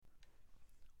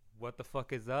What the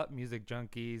fuck is up, music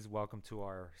junkies? Welcome to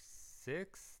our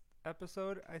sixth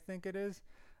episode, I think it is.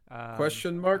 Um,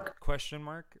 Question mark? Question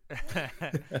mark.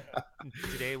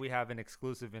 Today we have an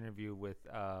exclusive interview with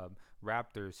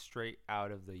rappers straight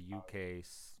out of the UK.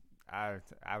 I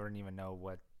don't even know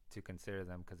what to consider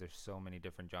them because there's so many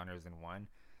different genres in one.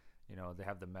 They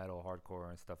have the metal, hardcore,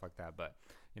 and stuff like that. But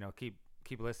keep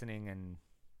listening, and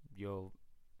you'll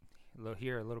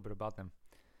hear a little bit about them.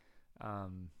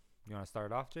 You want to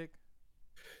start off, Jake?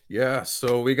 Yeah,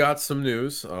 so we got some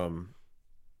news.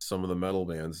 Some of the metal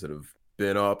bands that have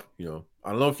been up, I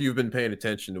don't know if you've been paying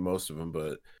attention to most of them,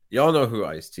 but y'all know who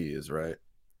Ice-T is, right?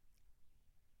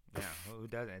 Yeah, who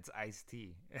doesn't? It's Ice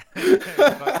T.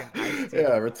 Fucking Ice T.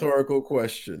 Yeah, rhetorical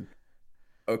question.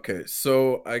 Okay,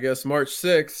 so I guess March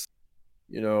 6th,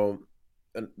 you know,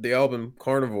 the album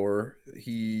Carnivore,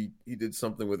 he did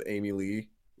something with Amy Lee,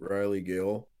 Riley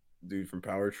Gale, dude from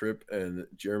Power Trip, and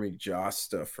Jeremy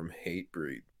Josta from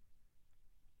Hatebreed.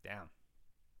 Damn.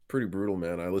 Pretty brutal,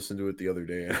 man. I listened to it the other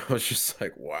day and I was just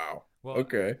like, wow. Well,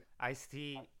 Okay. Ice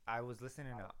T. I was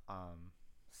listening to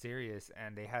Sirius,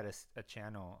 and they had a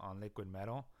channel on Liquid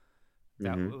Metal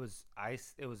that Mm-hmm. it was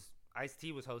Ice. It was Ice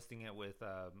T was hosting it with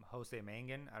Jose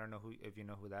Mangan. I don't know who if you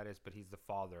know who that is, but he's the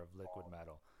father of Liquid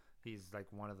Metal. He's like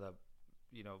one of the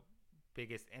you know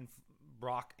biggest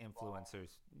rock influencers,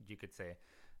 you could say.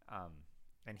 Um,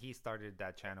 and he started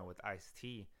that channel with Ice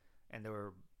T, and they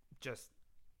were just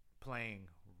playing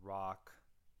rock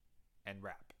and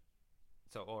rap.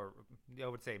 So, or I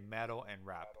would say metal and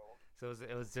rap. So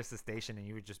it was just a station, and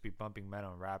you would just be bumping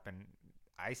metal and rap. And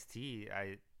Ice T,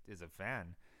 I is a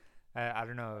fan. I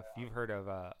don't know if you've heard of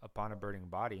Upon a Burning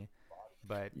Body,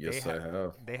 but Yes, I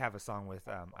have. they have a song with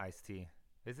Ice T.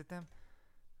 Is it them?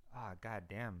 Ah, god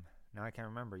damn. Now I can't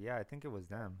remember. Yeah, I think it was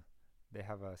them. They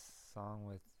have a song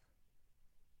with.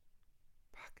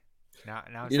 Fuck. Now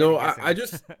I'm second I guessing.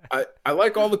 just I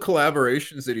like all the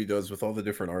collaborations that he does with all the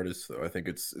different artists though. I think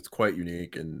it's quite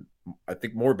unique and I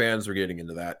think more bands are getting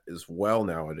into that as well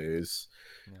nowadays.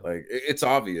 Yeah. Like it's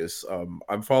obvious.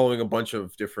 I'm following a bunch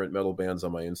of different metal bands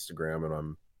on my Instagram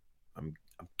and I'm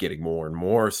getting more and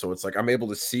more. So it's like I'm able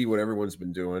to see what everyone's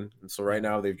been doing. And so right Yeah.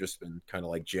 now they've just been kind of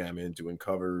like jamming, doing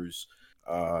covers,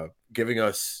 giving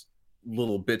us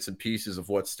little bits and pieces of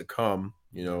what's to come,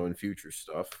 Yeah. in future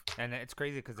stuff. And it's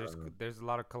crazy because Uh, there's a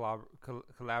lot of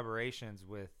collaborations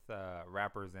with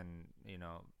rappers and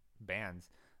bands.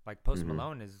 Like Post mhm.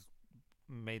 Malone is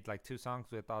made like two songs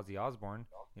with Ozzy Osbourne.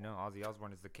 Ozzy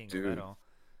Osbourne is the king of Dude. metal.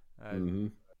 Uh,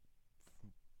 Mhm.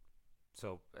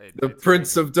 so The it's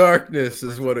Prince crazy. of The Darkness is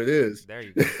Prince of what it is. There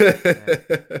you go.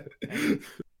 Yeah, and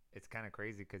it's kind of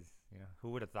crazy because who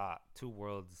would have thought two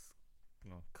worlds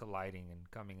colliding and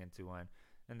coming into one.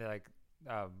 And they're like,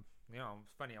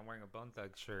 it's funny. I'm wearing a Bone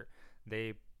Thug shirt.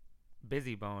 They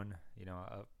Busy Bone,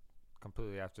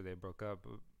 completely after they broke up,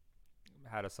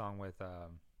 had a song with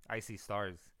Icy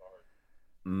Stars.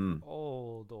 Mm.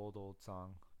 Old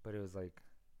song, but it was like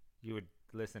you would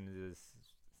listen to this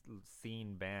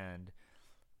scene band,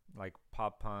 like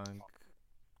pop punk,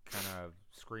 kind of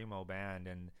screamo band,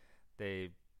 and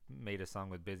they made a song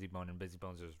with Busy Bone, and Busy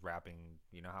Bone's just rapping.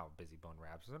 You know how Busy Bone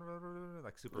raps,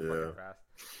 like super fucking Yeah. fast.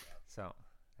 So,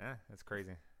 yeah, it's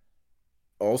crazy.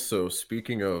 Also,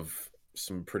 speaking of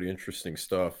some pretty interesting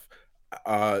stuff,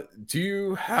 do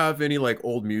you have any like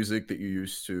old music that you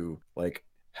used to like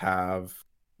have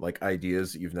like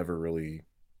ideas that you've never really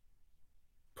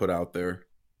put out there?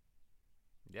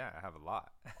 Yeah, I have a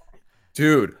lot.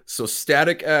 Dude, so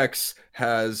Static X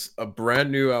has a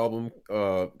brand new album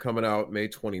coming out May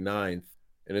 29th,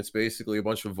 and it's basically a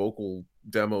bunch of vocal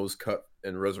demos cut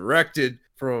and resurrected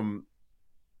from,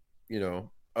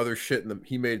 other shit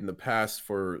he made in the past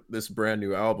for this brand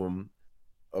new album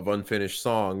of unfinished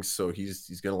songs. So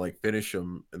he's gonna like finish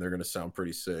them, and they're gonna sound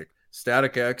pretty sick.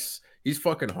 Static X, he's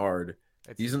fucking hard.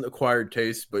 It's He's an acquired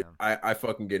taste, but yeah. I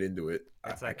fucking get into it.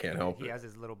 It's I like can't help he it. has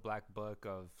his little black book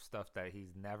of stuff that he's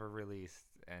never released,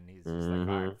 and he's just like,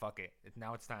 all right, Hmm. fuck it,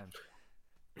 now it's time.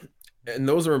 And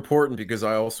those are important because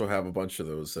I also have a bunch of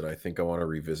those that I think I want to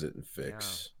revisit and Yeah,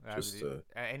 fix. Just to.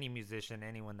 any musician,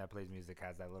 anyone that plays music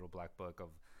has that little black book of,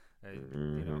 uh,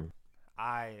 you know, Hmm.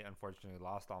 I unfortunately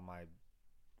lost all my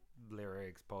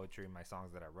lyrics, poetry, my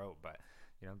songs that I wrote, but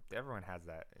everyone has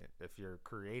that. If you're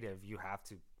creative, you have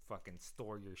to fucking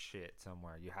store your shit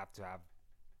somewhere. You have to have.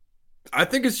 I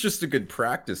think it's just a good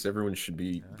practice everyone should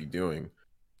Yeah. be doing.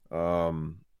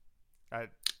 Um, I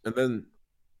and then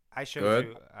I go showed ahead.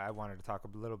 you. I wanted to talk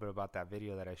a little bit about that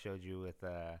video that I showed you with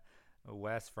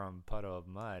Wes from Puddle of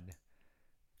Mud.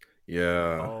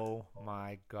 Yeah. Oh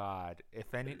my God!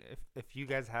 If you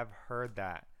guys have heard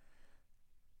that,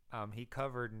 He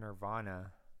covered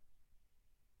Nirvana,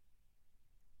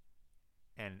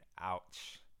 and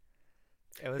ouch.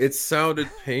 It was. It sounded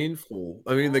painful.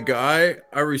 I mean, the guy,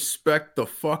 I respect the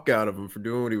fuck out of him for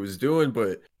doing what he was doing,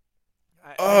 but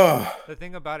The ugh, the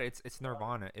thing about it, it's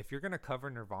Nirvana. If you're gonna cover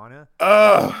Nirvana,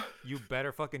 ugh. you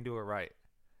better fucking do it right.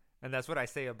 And that's what I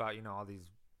say about all these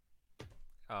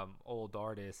old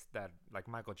artists that like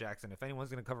Michael Jackson. If anyone's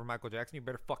gonna cover Michael Jackson, you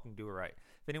better fucking do it right.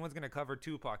 If anyone's gonna cover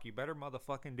Tupac, you better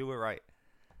motherfucking do it right.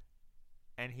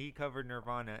 And he covered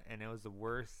Nirvana, and it was the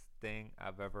worst thing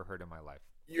I've ever heard in my life.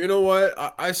 You know what?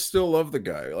 I still love the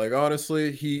guy. Like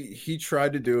honestly, he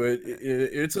tried to do it.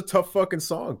 It's a tough fucking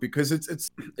song because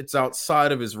it's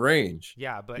outside of his range.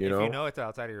 Yeah, but You if you know. know it's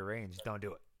outside of your range, don't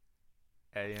do it.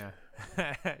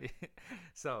 Yeah.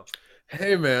 So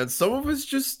Hey man, some of us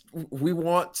just we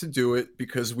want to do it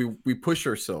because we push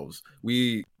ourselves.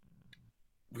 We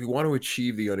want to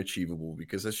achieve the unachievable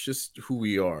because that's just who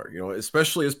we are, you know,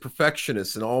 especially as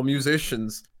perfectionists and all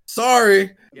musicians.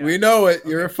 Sorry, yeah, we know it.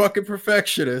 You're a okay. fucking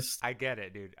perfectionist. I get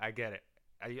it, dude. I get it.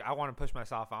 I want to push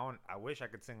myself. I wish I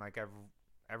could sing like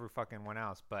every fucking one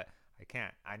else, but I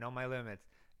can't. I know my limits.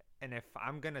 And if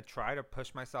I'm gonna try to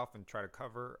push myself and try to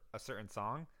cover a certain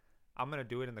song, I'm gonna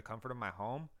do it in the comfort of my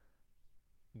home,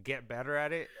 get better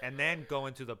at it, and then go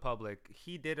into the public.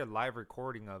 He did a live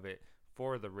recording of it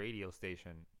for the radio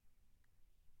station.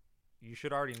 You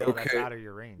should already know that's Okay. out of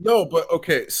your range. No, but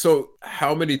okay. So,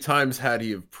 how many times had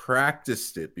he have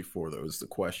practiced it before? That was the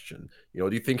question. You know,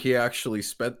 do you think he actually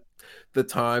spent the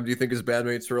time? Do you think his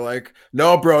bandmates were like,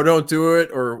 "No, bro, don't do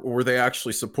it," or were they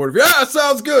actually supportive? Yeah,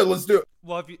 sounds good. Let's do it.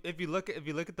 Well, if you look at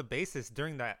the bassist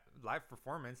during that live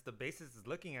performance, the bassist is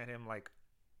looking at him like,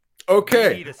 "We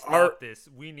Okay. need to Our stop this.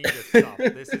 We need to stop.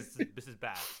 This is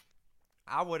bad."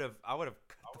 I would have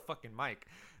cut the fucking mic.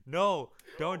 No,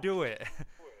 don't do it.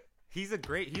 He's a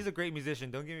great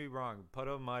musician. Don't get me wrong.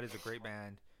 Puddle of Mud is a great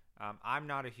band. I'm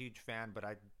not a huge fan, but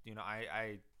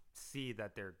I see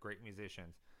that they're great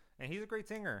musicians, and he's a great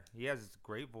singer. He has a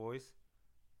great voice,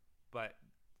 but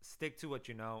stick to what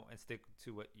you know and stick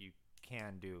to what you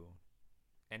can do.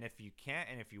 And if you can't,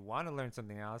 and if you want to learn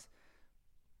something else,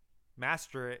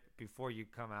 master it before you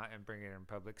come out and bring it in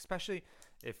public. Especially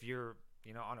if you're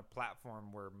on a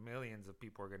platform where millions of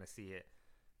people are going to see it.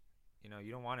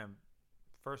 You don't want to,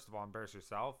 first of all, embarrass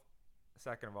yourself.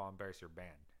 Second of all, embarrass your band.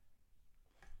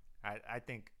 I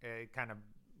think it kind of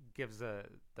gives the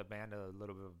band a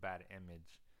little bit of a bad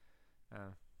image.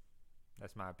 Uh,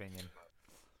 that's my opinion.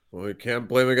 Well, we can't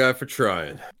blame a guy for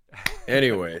trying.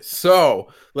 Anyway,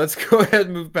 so let's go ahead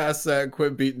and move past that and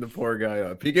quit beating the poor guy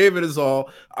up. He gave it his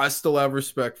all. I still have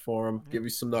respect for him. Give you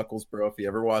some knuckles, bro, if you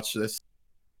ever watch this.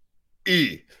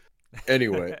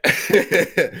 Anyway.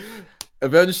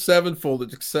 Avenged Sevenfold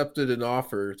has accepted an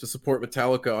offer to support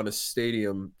Metallica on a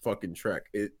stadium fucking trek.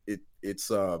 It's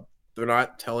they're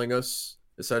not telling us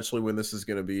essentially when this is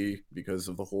gonna be because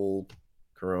of the whole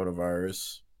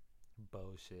coronavirus.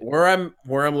 Bullshit. Where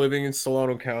I'm living in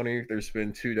Solano County, there's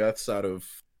been 2 deaths out of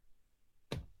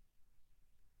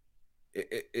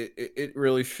it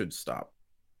really should stop.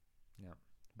 Yeah.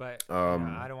 But, I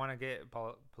Um don't want to get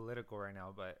political right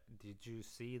now, but did you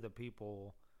see the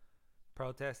people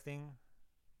protesting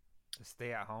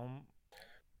stay at home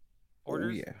oh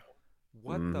orders? yeah.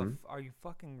 What Hmm. are you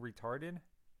fucking retarded?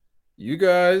 You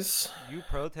guys, You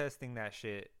protesting that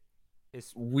shit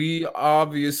is we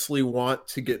obviously want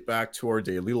to get back to our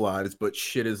daily lives, but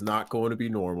shit is not going to be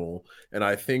normal. And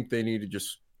I think they need to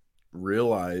just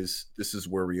realize this is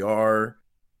where we are.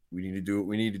 We need to do what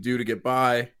we need to do to get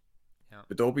by, yeah.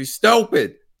 but don't be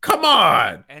stupid. Come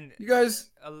on. And You guys,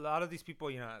 a lot of these people,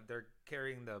 they're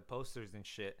carrying the posters and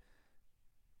shit,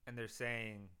 and they're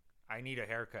saying, "I need a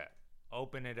haircut.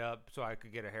 Open it up so I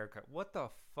could get a haircut." What the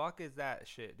fuck is that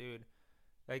shit, dude?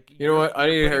 Like you know what? I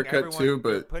need a haircut too, you're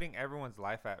but putting everyone's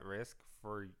life at risk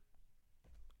for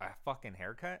a fucking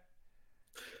haircut.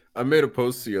 I made a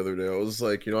post the other day. I was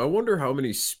like, I wonder how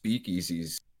many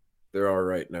speakeasies there are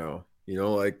right now.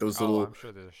 Like those Oh, little I'm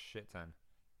sure there's a shit ton.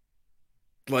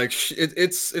 like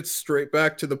it's straight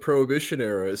back to the prohibition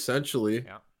era essentially,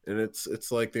 Yeah, and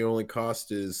it's like the only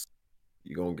cost is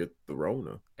you gonna get the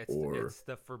Rona or it's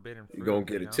the forbidden you fruit. gonna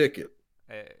get a ticket.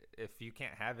 If you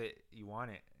can't have it, you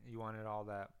want it. You want it all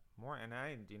that more. And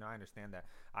I understand that.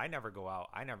 I never go out.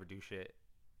 I never do shit.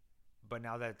 But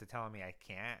now that they're telling me I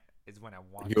can't, is when I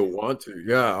want You'll to. want to,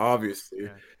 yeah, obviously.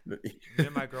 Yeah. Me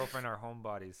and my girlfriend are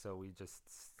homebodies, so we just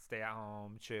stay at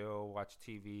home, chill, watch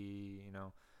TV,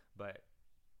 But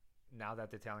now that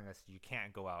they're telling us you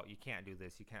can't go out, you can't do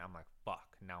this, you can't, I'm like,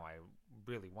 fuck. Now I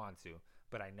really want to,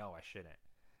 but I know I shouldn't.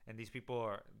 And these people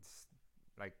are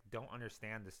like don't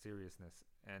understand the seriousness.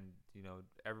 And you know,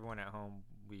 everyone at home,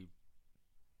 we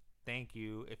thank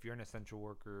you. If you're an essential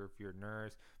worker, if you're a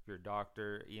nurse, if you're a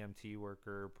doctor, EMT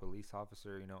worker, police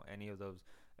officer, you know, any of those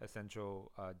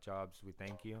essential jobs, we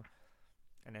thank you.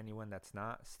 And anyone that's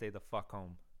not, stay the fuck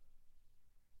home.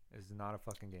 It's not a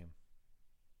fucking game.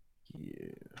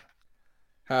 Yeah.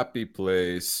 Happy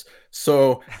place.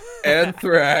 So,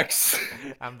 Anthrax,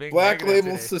 I'm being Black negative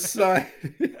Label today.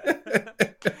 Society.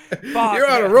 Fuck, You're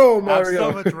on a man. roll, I have Mario.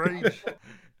 so much rage.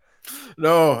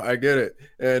 No, I get it.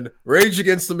 And Rage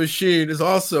Against the Machine is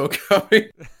also coming.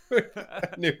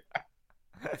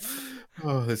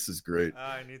 Oh, this is great.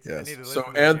 I need to. Yes. I need to listen So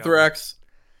to this album. Anthrax,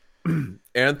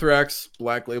 Anthrax,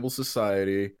 Black Label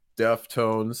Society,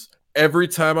 Deftones, Every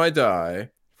Time I Die,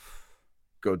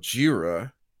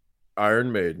 Gojira,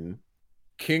 Iron Maiden,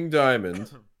 King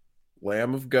Diamond,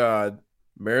 Lamb of God,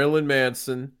 Marilyn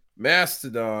Manson,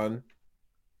 Mastodon,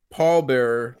 Paul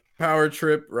Bearer, Power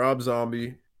Trip, Rob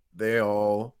Zombie. They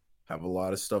all have a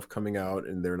lot of stuff coming out,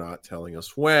 and they're not telling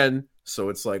us when. So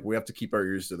it's like we have to keep our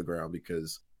ears to the ground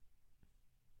because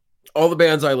all the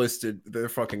bands I listed, they're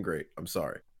fucking great. I'm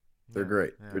sorry. They're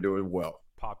great. Yeah. They're doing well.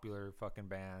 Popular fucking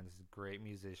bands, great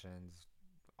musicians,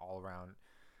 all around,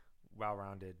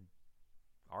 well-rounded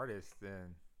artists.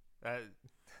 And that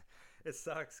it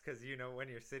sucks because, you know, when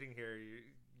you're sitting here,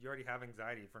 you already have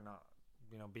anxiety for not,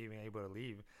 you know, being able to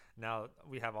leave. Now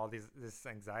we have all this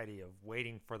anxiety of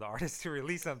waiting for the artist to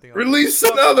release something. Like, Release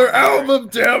another album,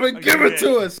 damn it! Oh, Give it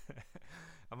to us.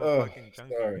 I'm a fucking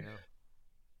junkie, sorry. you know.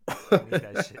 I need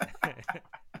that shit.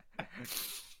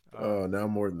 Oh, now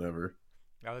more than ever.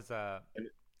 I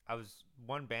was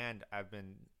one band I've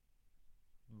been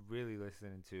really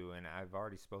listening to, and I've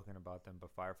already spoken about them,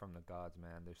 but Fire from the Gods,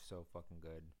 man, they're so fucking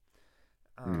good.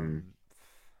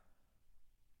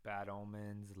 Bad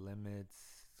Omens,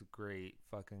 Limits, it's a great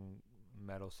fucking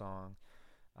metal song.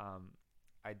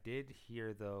 I did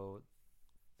hear though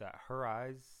that Her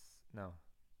Eyes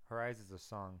is a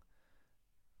song.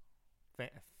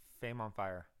 Fame on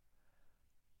Fire.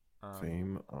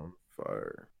 Fame on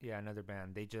Fire. Yeah, another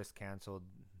band. They just canceled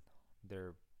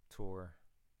their tour.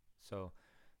 So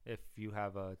if you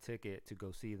have a ticket to go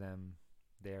see them,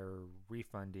 they're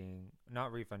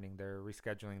not refunding, they're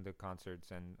rescheduling the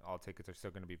concerts, and all tickets are still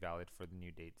going to be valid for the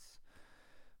new dates.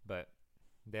 But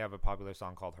they have a popular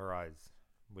song called Her Eyes,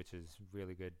 which is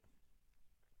really good.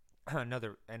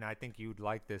 And I think you'd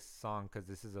like this song because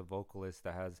this is a vocalist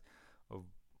that has a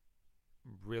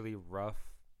really rough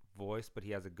voice, but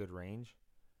he has a good range.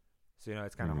 So, you know,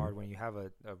 it's kind of hard when you have a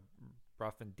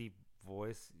rough and deep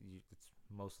voice. It's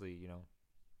mostly, you know,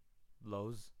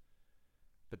 lows.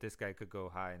 But this guy could go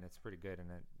high, and it's pretty good, and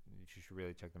you should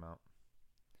really check them out.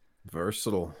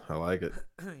 Versatile. I like it.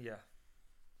 Yeah.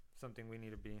 Something we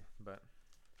need to be, but...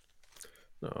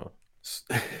 No.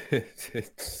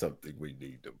 It's something we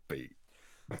need to be.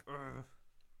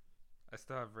 I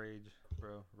still have rage,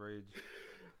 bro. Rage.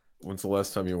 When's the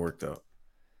last time you worked out?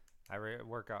 I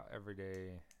work out every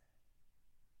day.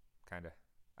 Kind of.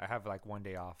 I have like one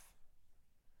day off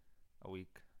a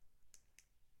week.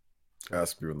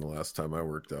 Ask me when the last time I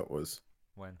worked out was.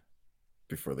 When?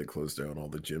 Before they closed down all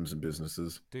the gyms and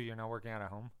businesses. Dude, you're not working out at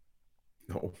home?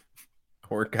 No.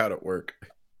 I work out at work.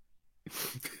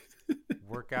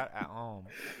 Work out at home.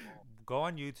 Go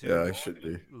on YouTube. Yeah, I should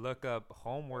be. Look up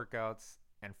home workouts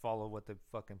and follow what the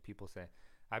fucking people say.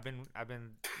 I've been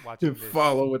watching this.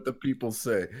 Follow what the people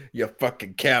say. You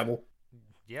fucking camel.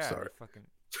 Yeah. Sorry. Fucking...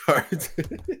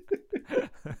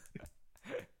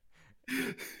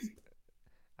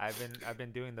 I've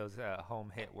been doing those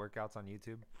home hit workouts on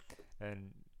YouTube,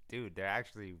 and dude, they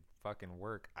actually fucking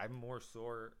work. I'm more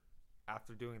sore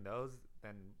after doing those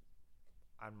than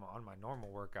I'm on my normal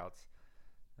workouts.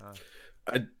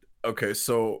 Okay,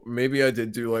 so maybe I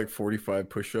did do like 45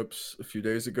 push-ups a few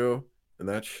days ago, and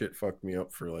that shit fucked me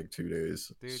up for like 2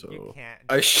 days. Dude, so you can't.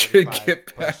 I should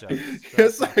get back.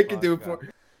 Yes, I can do it for.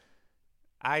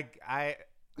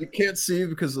 You can't see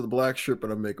because of the black shirt, but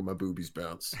I'm making my boobies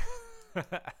bounce.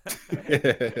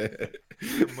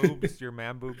 Your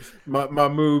man boobs. My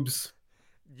moobs.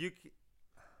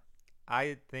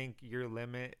 I think your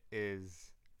limit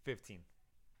is 15.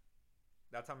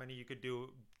 That's how many you could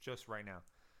do just right now.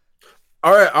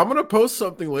 All right, I'm gonna post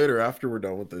something later after we're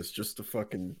done with this, just to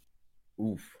fucking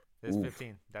oof. There's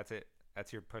 15. That's it.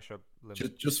 That's your push-up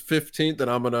limit. Just 15.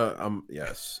 Then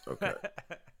yes. Okay.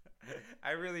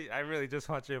 I really just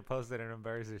want you to post it and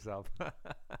embarrass yourself.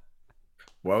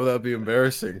 Why would that be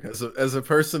embarrassing? As a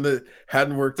person that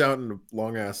hadn't worked out in a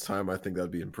long ass time, I think that'd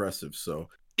be impressive. So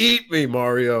eat me,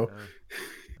 Mario.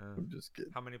 I'm just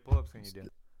kidding. How many pull-ups can you do?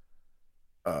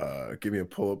 Give me a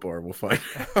pull-up bar. We'll find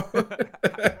out.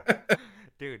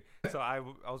 Dude, so I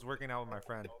was working out with my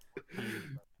friend. He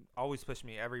always pushed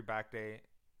me every back day.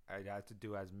 I had to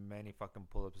do as many fucking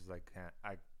pull-ups as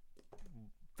I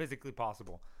physically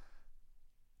possible.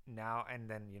 Now and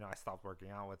then, I stopped working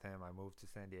out with him. I moved to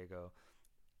San Diego,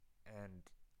 and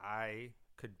I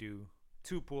could do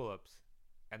 2 pull-ups,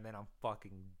 and then I'm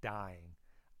fucking dying.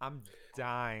 I'm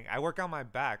dying. I work on my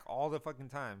back all the fucking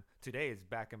time. Today is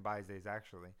back and buys days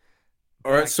actually,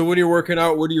 All but right. So when you're working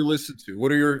out, what do you listen to?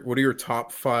 What are your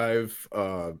top five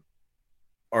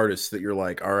artists that you're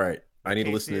like, all right, I need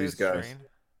to listen to Acacia these guys? Strain.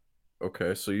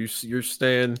 Okay, so you're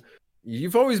staying.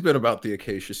 You've always been about the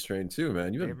Acacia Strain too,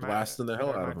 man. You've been They're my blasting the hell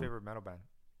they're out my of them. favorite metal band.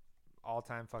 All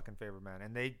time fucking favorite band.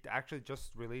 And they actually just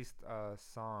released a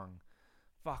song.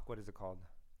 Fuck, what is it called?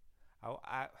 I,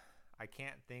 I I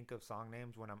can't think of song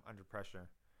names when I'm under pressure.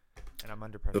 And I'm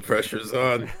under The pressure right pressure's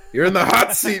on. You're in the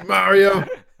hot seat, Mario. now.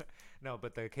 No,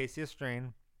 but the Acacia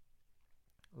Strain,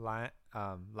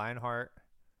 Lionheart,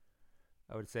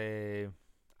 I would say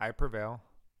I Prevail.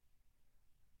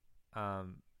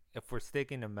 If we're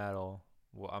sticking to metal,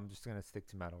 well, I'm just gonna stick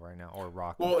to metal right now, or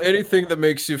rock. Well, anything that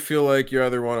makes you feel like you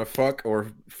either want to fuck or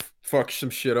fuck some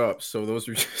shit up. So those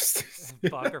are just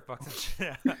Fuck or fuck some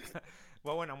shit.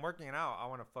 Well, when I'm working out, I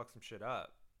want to fuck some shit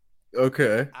up.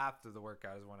 okay. After the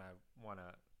workout is when I want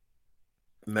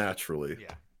to, Naturally.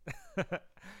 yeah.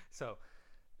 So,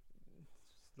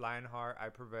 Lionheart, I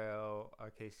Prevail,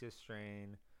 Acacia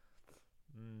Strain.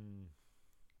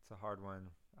 It's a hard one.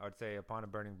 I would say Upon a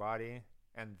Burning Body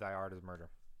and Thy Art is Murder.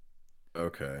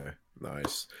 Okay,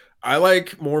 nice. I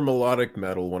like more melodic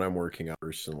metal when I'm working out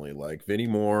personally, like Vinnie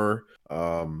Moore.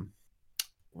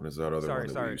 What is that other one Sorry, that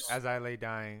we sorry. use? As I Lay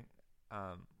Dying,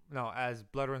 no, as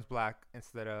Blood Runs Black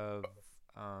instead of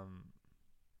um,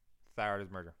 Thy Art is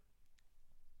Murder.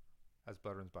 As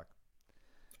Blood Runs Black.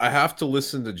 I have to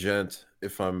listen to Gent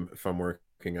if I'm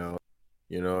working out.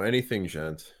 Anything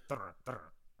Gent.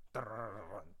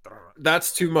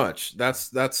 That's too much. That's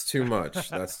too much.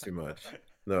 That's too much.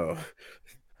 No.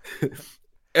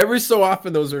 Every so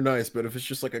often those are nice, but if it's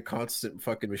just like a constant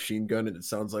fucking machine gun and it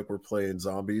sounds like we're playing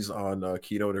zombies on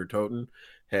Keynote or Toten,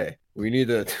 hey, we need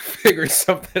to figure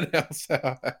something else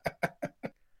out.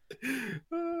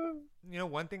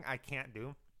 One thing I can't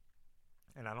do,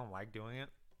 and I don't like doing it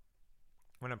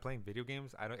when I'm playing video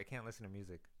games. I can't listen to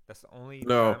music. That's the only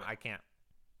No, time I can't,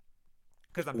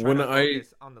 because I'm trying when to I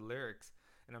focus on the lyrics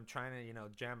and I'm trying to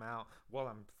jam out while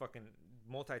I'm fucking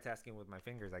multitasking with my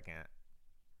fingers. I can't.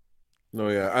 no,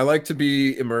 yeah, I like to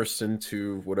be immersed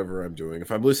into whatever I'm doing.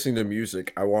 If I'm listening to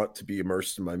music, I want to be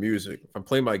immersed in my music. If I'm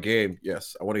playing my game,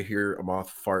 yes, I want to hear a moth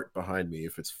fart behind me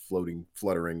if it's floating,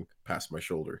 fluttering past my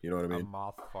shoulder. You know what I A mean?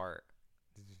 moth fart.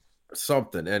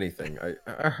 Something, anything.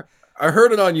 I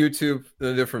heard it on YouTube in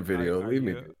a different video. Are Leave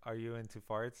me you be. are you into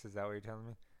farts? Is that what you're telling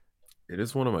me? It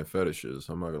is one of my fetishes.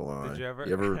 I'm not gonna Did lie. you ever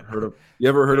You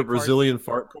ever heard of cake farts? Brazilian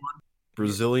fart porn? Yeah,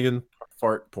 Brazilian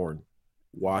fart porn.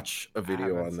 Watch a I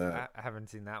video haven't on that. I haven't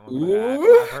seen that one, but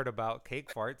Ooh, I've heard about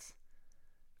cake farts.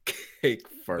 cake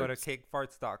Go to farts.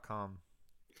 cakefarts.com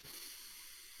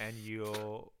and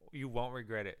you won't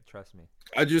regret it. Trust me.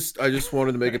 I just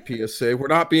wanted to make a PSA. We're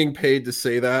not being paid to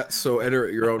say that, so enter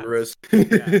at your own risk.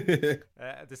 Yeah.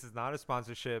 This is not a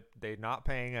sponsorship. They're not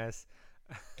paying us.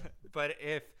 But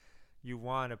if you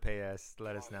want to pay us,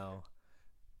 let us know.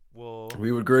 We'll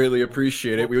We would greatly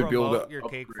appreciate we'll it. We would be able promote to your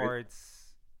cake upgrade farts.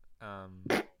 Um,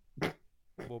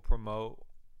 we'll promote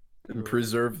and your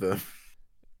preserve them.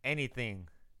 anything.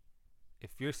 If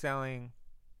you're selling,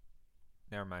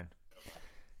 never mind.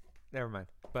 Never mind.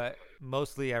 But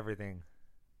mostly everything.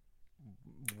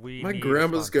 We My need a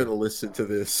grandma's sponsor. gonna listen to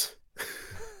this.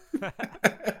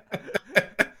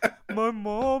 My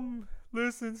mom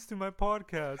listens to my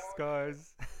podcast,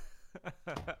 guys.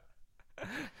 I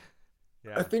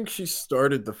Yeah, think she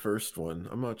started the first one.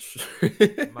 I'm not sure.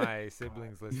 my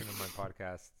siblings listen to my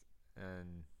podcast,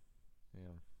 and you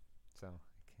know, so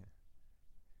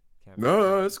I can't be No, too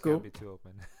no, that's can't cool. be too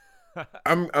open.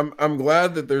 I'm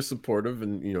glad that they're supportive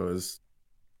and is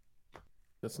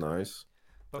that's nice.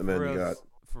 But And then you got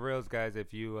for reals, guys,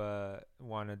 if you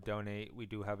want to donate, we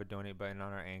do have a donate button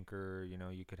on our Anchor.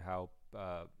 You could help.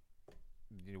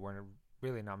 We're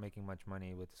really not making much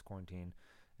money with this quarantine,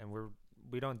 and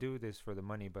we don't do this for the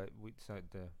money, but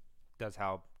does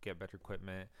help get better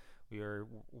equipment. We are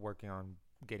working on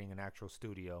getting an actual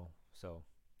studio, so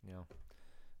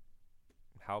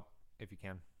help if you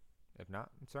can. If not,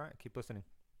 it's all right. Keep listening.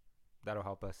 That'll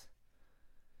help us.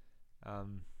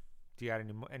 Do you got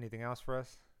anything else for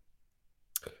us?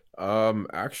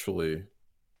 actually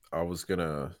I was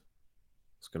gonna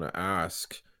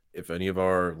ask, if any of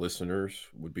our listeners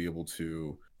would be able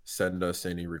to send us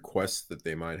any requests that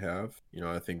they might have,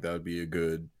 I think that would be a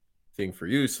good thing for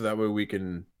you. So that way we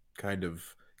can kind of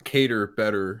cater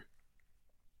better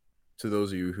to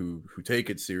those of you who take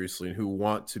it seriously and who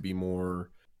want to be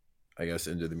more, I guess,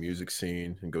 into the music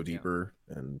scene and go Yeah. deeper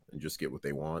and just get what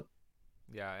they want.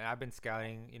 Yeah, and I've been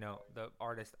scouting. The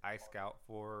artists I scout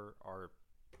for are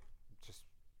just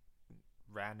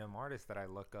random artists that I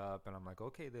look up, and I'm like,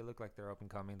 okay, they look like they're up and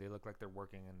coming. They look like they're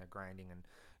working and they're grinding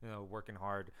and working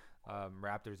hard.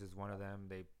 Raptors is one of them.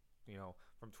 They,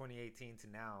 from 2018 to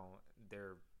now,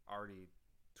 they're already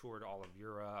toured all of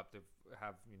Europe. They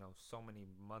have so many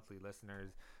monthly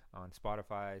listeners on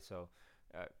Spotify. So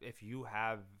if you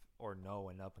have or know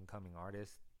an up and coming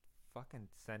artist, fucking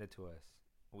send it to us.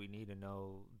 We need to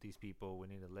know these people. We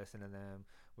need to listen to them.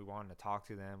 We want to talk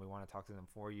to them. We want to talk to them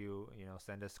for you.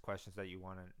 Send us questions that you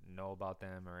want to know about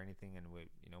them or anything, and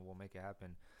we'll make it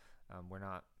happen. We're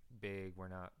not big. We're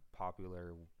not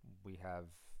popular. We have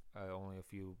only a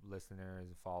few listeners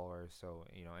and followers. So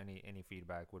any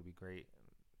feedback would be great.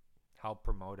 Help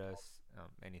promote us.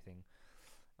 Anything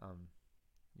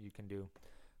you can do.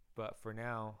 But for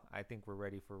now, I think we're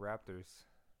ready for Raptors.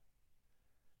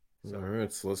 So, all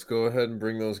right, so let's go ahead and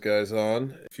bring those guys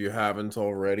on. If you haven't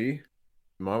already,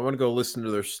 you might want to go listen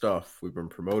to their stuff. We've been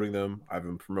promoting them. I've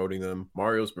been promoting them.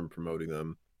 Mario's been promoting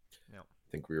them. Yep. I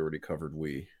think we already covered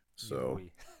we. So,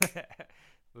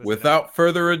 without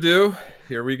further ado,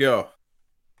 here we go.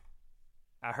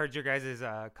 I heard your guys'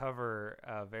 cover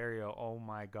of Ariel. Oh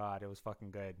my god, it was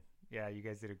fucking good. Yeah, you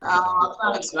guys did a great job.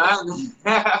 Thanks,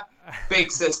 man.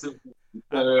 Big system.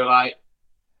 So, like,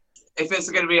 if it's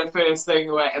going to be a first thing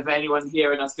where if anyone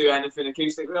hearing us do anything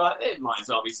acoustic, we're like, it might as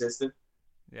well be system.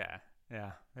 Yeah.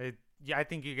 I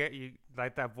think you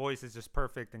like that voice is just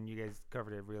perfect, and you guys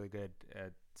covered it really good.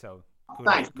 So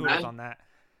kudos on that.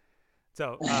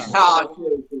 So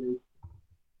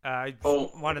I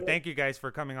want to thank you guys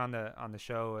for coming on the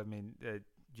show. I mean,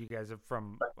 you guys are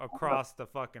from across the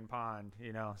fucking pond,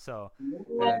 So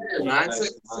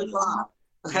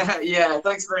yeah,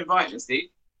 thanks for inviting us, Steve.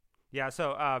 Yeah,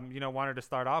 so wanted to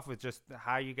start off with just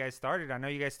how you guys started. I know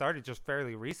you guys started just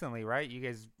fairly recently, right? You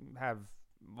guys have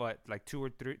what, like 2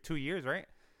 years, right?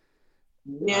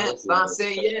 Yeah, that's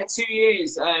it. Yeah, 2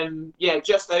 years.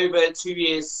 Just over 2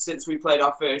 years since we played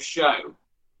our first show.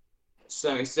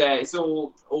 So it's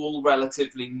all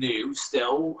relatively new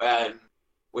still,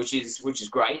 which is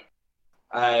great.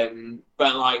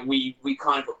 But like we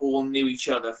kind of all knew each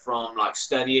other from like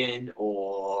studying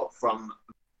or from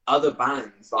other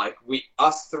bands. Like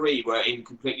us three were in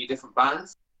completely different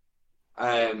bands,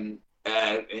 in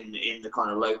the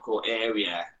kind of local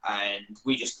area, and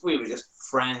we were just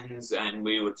friends, and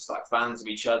we were just like fans of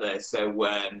each other. So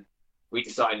when we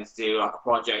decided to do like a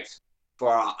project for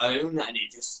our own, and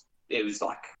it was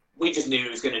like we just knew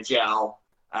it was going to gel.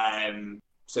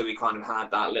 So we kind of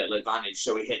had that little advantage.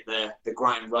 So we hit the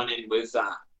ground running with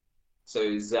that. So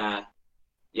it was,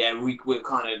 we were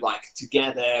kind of like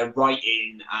together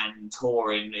writing and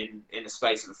touring in the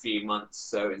space of a few months.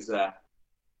 So it was,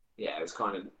 it was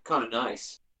kind of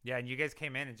nice. Yeah, and you guys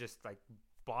came in and just like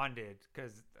bonded,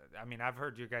 because I mean I've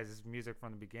heard your guys' music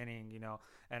from the beginning,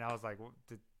 and I was like,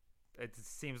 it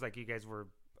seems like you guys were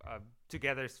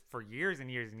together for years and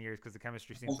years and years, because the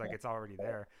chemistry seems like it's already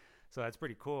there. So that's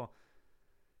pretty cool.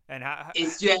 And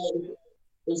it's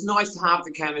nice to have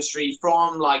the chemistry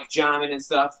from like jamming and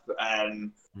stuff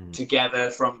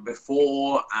together from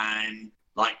before, and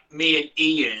like me and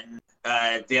Ian,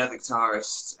 the other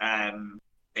guitarist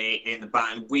in the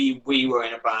band, we were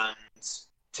in a band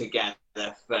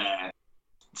together for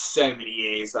so many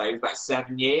years, like about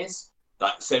 7 years.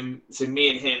 Like so me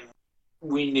and him,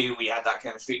 we knew we had that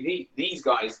chemistry. These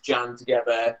guys jammed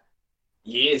together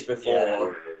years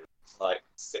before, like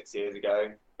 6 years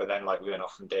ago. But then, like, we went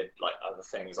off and did like other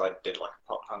things. I did like a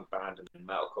pop punk band and a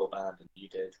metalcore band, and you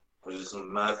did some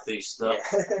mathy stuff.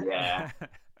 Yeah.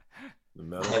 The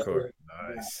metalcore,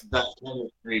 nice. That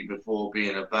chemistry before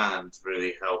being a band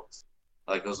really helped.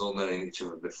 Like us all knowing each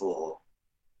other before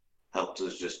helped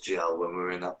us just gel when we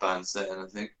were in that band setting, I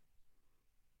think.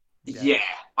 Yeah,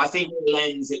 I think it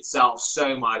lends itself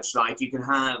so much. Like you can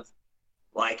have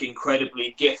like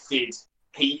incredibly gifted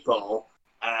people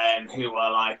who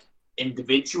are like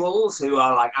individuals who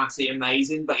are like absolutely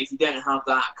amazing, but if you don't have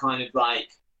that kind of like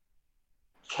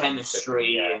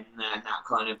chemistry and that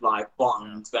kind of like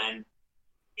bond, then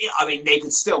I mean they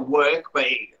could still work, but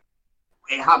it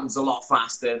happens a lot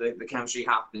faster. The chemistry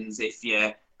happens if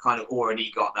you kind of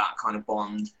already got that kind of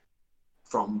bond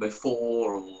from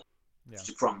before, or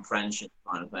from friendship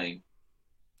kind of thing.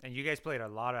 And you guys played a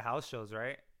lot of house shows,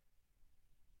 right?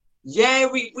 Yeah,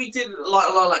 we did like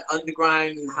a lot of like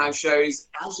underground and house shows.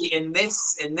 Actually, in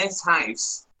this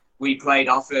house, we played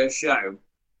our first show.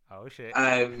 Oh shit.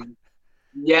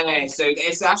 Yeah, so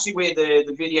it's actually where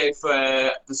the video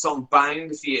for the song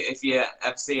 "Bound," if you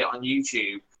ever see it on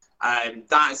YouTube,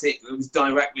 that's it. It was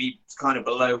directly kind of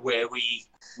below where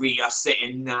we are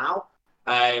sitting now.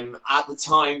 At the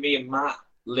time, me and Matt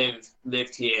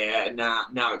lived here, and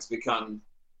now it's become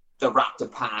the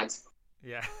Raptor Pad.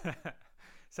 Yeah.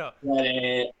 So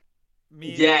me.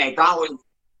 Yeah, that was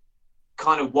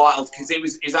kind of wild because it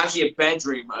was actually a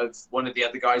bedroom of one of the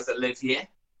other guys that live here.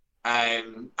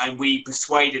 And we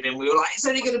persuaded him. We were like, it's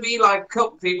only going to be like a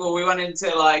couple people. We went into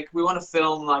like, we want to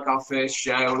film like our first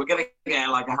show. We're going to get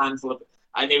like a handful of,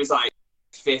 and it was like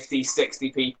 50, 60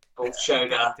 people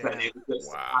showed up, and it was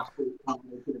just absolutely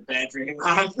coming into the bedroom.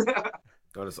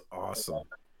 That is awesome.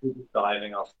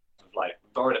 Diving off, like,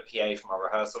 borrowed a PA from our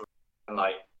rehearsal, and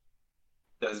like,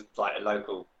 there's like a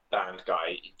local band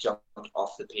guy. He jumped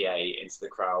off the PA into the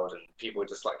crowd, and people would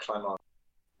just like climb on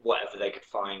whatever they could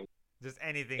find. Just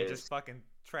anything, just fucking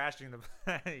trashing the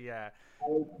yeah.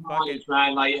 Fucking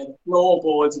man, like the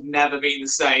floorboards have never been the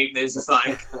same. There's just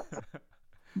like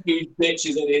huge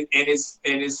bitches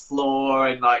in his floor,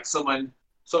 and like someone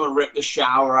ripped the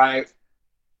shower out.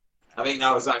 I think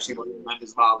that was actually one of the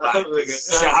members of our band.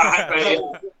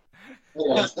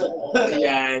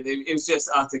 Yeah, it was just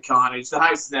utter carnage. The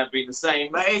house has never been the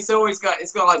same, but it's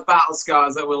got like battle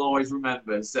scars that we'll always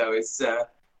remember. So it's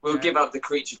we'll give up the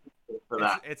creature for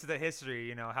that. It's the history,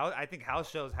 you know. I think house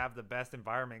shows have the best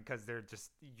environment because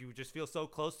you just feel so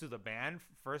close to the band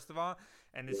first of all,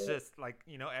 and it's just like,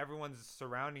 you know, everyone's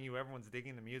surrounding you, everyone's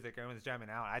digging the music, everyone's jamming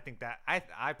out. I think that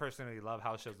I personally love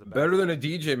house shows the best. Better than a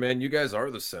DJ, man. You guys are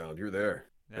the sound. You're there.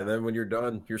 Yeah. And then when you're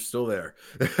done, you're still there.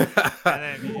 And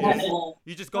then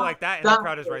you just go like that, and the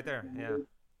crowd is right there. Yeah.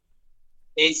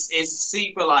 It's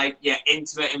super like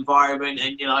intimate environment,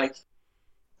 and you're like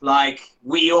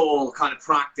we all kind of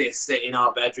practice it in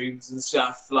our bedrooms and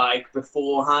stuff like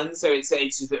beforehand. So it's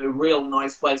just a real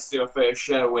nice place to do a first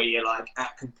show where you're like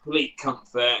at complete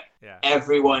comfort. Yeah.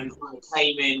 Everyone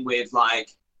came in with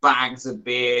like bags of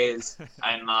beers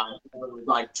and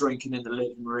like drinking in the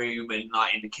living room and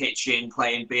like in the kitchen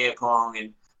playing beer pong,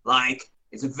 and like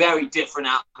it's a very different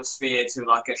atmosphere to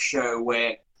like a show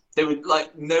where there were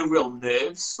like no real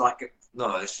nerves. Like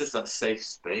no, it's just that safe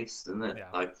space, isn't it?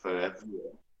 Yeah. Like for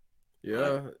everyone.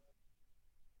 Yeah.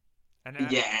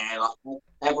 Like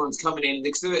everyone's coming in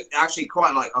because there were actually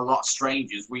quite like a lot of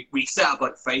strangers. We set up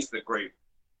like a Facebook group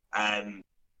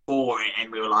for it,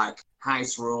 and we were like,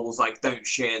 house rules, like don't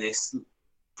share this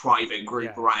private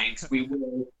group around. We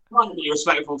were trying to be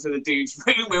respectful to the dude's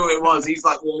room who it was. He's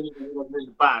like the only one in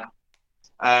the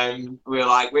band. We were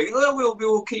like,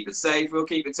 we'll keep it safe. We'll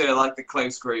keep it to like the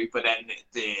close group, but then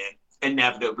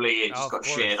inevitably it just got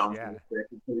shared on Facebook,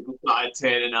 and people started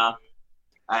turning up.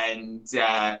 And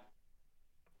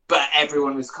but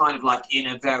everyone was kind of like in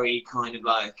a very kind of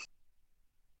like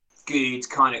good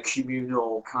kind of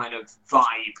communal kind of vibe.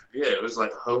 Yeah, it was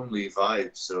like homely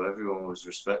vibes, so everyone was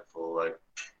respectful, like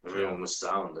everyone was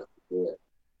sound. Yeah.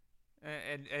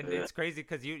 And it's crazy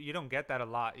because you don't get that a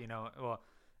lot, you know. Well,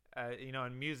 you know,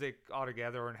 in music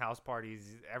altogether or in house parties,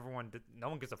 no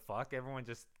one gives a fuck. Everyone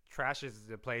just trashes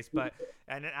the place. But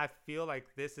and I feel like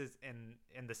this is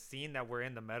in the scene that we're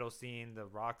in, the metal scene, the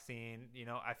rock scene. You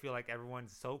know, I feel like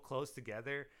everyone's so close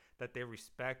together that they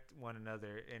respect one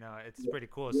another. You know, it's pretty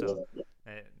cool. So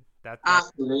that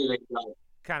absolutely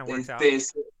kind of works out.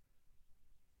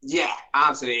 Yeah,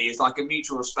 absolutely. It's like a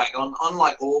mutual respect on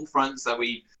like all fronts that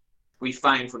we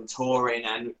found from touring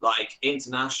and like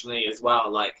internationally as well,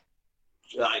 like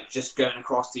just going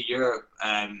across to Europe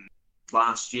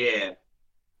last year,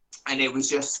 and it was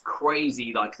just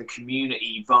crazy, like the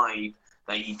community vibe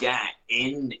that you get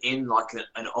in like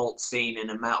an alt scene and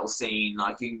a metal scene,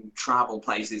 like you travel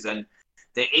places, and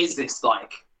there is this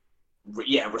like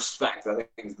respect, I think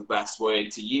is the best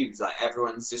word to use. Like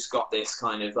everyone's just got this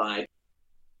kind of like,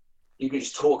 you can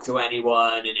just talk to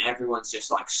anyone, and everyone's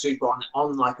just like super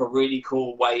on like a really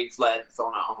cool wavelength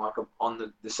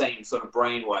on the same sort of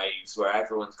brain waves, where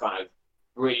everyone's kind of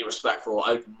really respectful,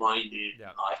 open-minded,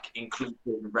 like inclusive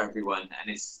of everyone, and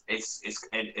it's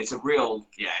a real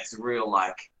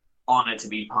like honor to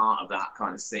be part of that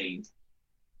kind of scene.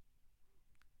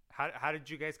 How did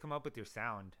you guys come up with your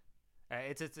sound?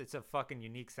 It's a fucking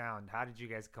unique sound. How did you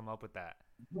guys come up with that?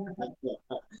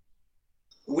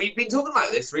 We've been talking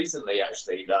about this recently,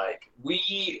 actually. Like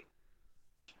we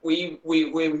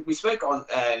spoke on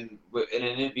in an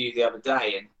interview the other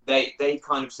day, and they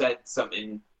kind of said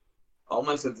something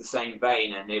almost of the same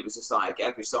vein, and it was just like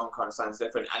every song kind of sounds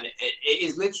different, and it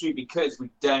is literally because we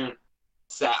don't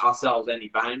set ourselves any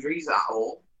boundaries at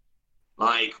all.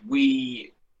 Like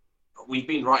we've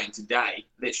been writing today,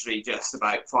 literally just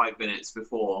about 5 minutes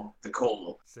before the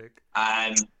call. Sick.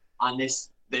 And this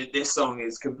song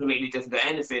is completely different to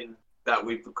anything that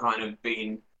we've kind of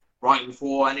been writing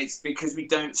before, and it's because we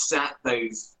don't set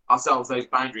those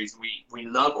boundaries. We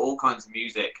love all kinds of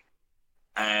music,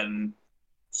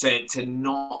 so to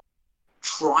not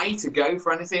try to go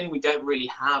for anything, we don't really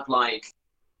have like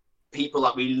people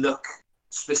that we look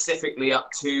specifically up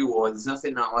to, or there's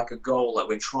nothing that like a goal that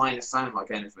we're trying to sound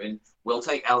like anything. We'll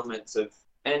take elements of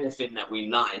anything that we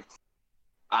like,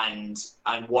 and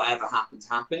whatever happens,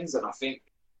 and I think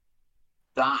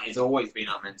that has always been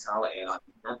our mentality. Like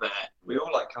we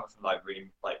all like come from like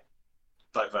really like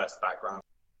diverse backgrounds,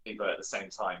 but at the same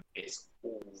time it's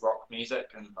all rock music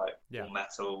and like all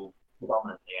metal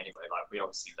predominantly anyway. Like we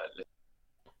obviously like.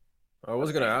 I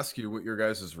was going to ask you what your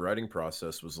guys' writing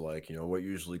process was like. You know, what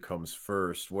usually comes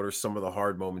first? What are some of the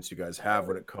hard moments you guys have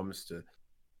when it comes to?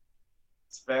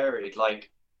 It's varied. Like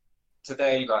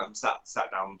today, like I'm sat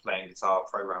down playing guitar,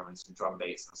 programming some drum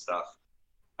beats and stuff,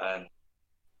 and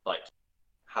like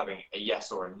having a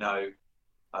yes or a no,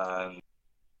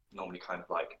 normally kind of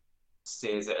like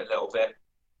steers it a little bit.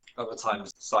 Other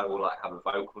times, Si will like have a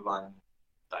vocal line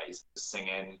that he's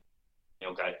singing.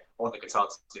 He'll go, I want the guitar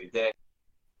to do this.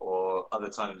 Or other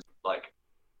times, like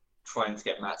trying to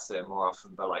get Matt to it more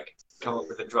often, but like come up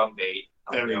with a drum beat.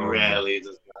 Very rarely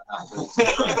does that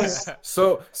happen.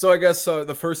 So I guess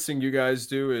the first thing you guys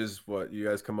do is what? You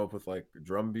guys come up with like a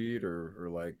drum beat, or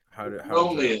like how does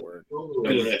that work?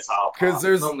 Because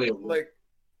there's like,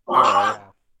 all right,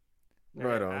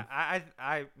 right on.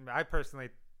 I personally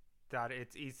thought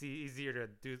it's easier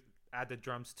to add the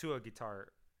drums to a guitar.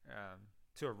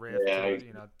 To a riff,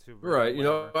 right. You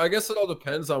know, I guess it all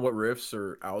depends on what riffs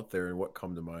are out there and what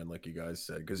come to mind, like you guys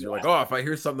said. Because you're like, oh, if I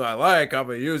hear something I like, I'm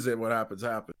gonna use it. What happens.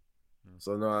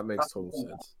 So no, that makes total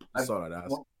sense. I thought I'd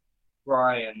ask.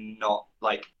 Try and not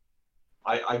like.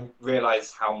 I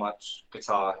realize how much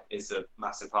guitar is a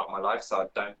massive part of my life, so I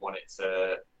don't want it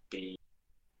to be.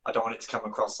 I don't want it to come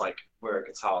across like we're a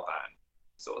guitar band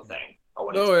sort of thing. I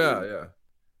want it to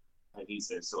be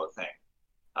cohesive sort of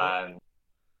thing.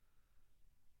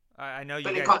 I know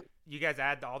you guys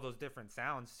add all those different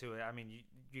sounds to it. I mean,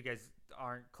 you guys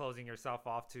aren't closing yourself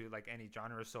off to like any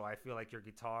genre, so I feel like your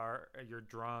guitar, your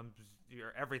drums,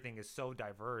 your everything is so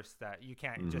diverse that you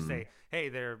can't just say, hey,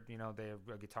 they're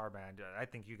a guitar band. I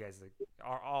think you guys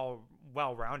are all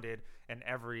well-rounded in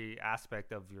every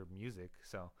aspect of your music.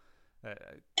 So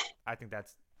I think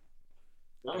that's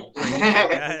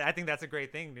I think that's a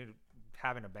great thing,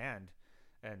 having a band,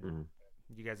 and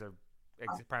you guys are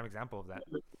a prime example of that.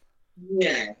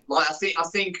 Yeah, like I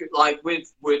think like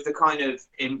with the kind of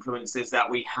influences that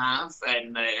we have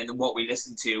and what we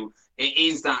listen to, it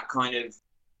is that kind of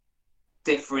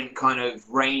different kind of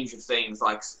range of things.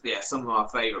 Like some of our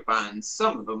favorite bands,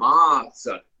 some of them are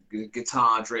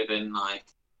guitar driven, like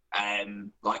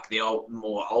the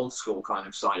more old school kind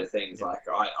of side of things. Yeah.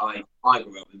 Like I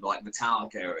grew up with like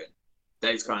Metallica and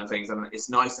those kind of things, and it's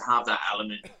nice to have that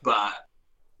element, but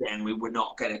then we were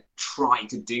not going to try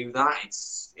to do that.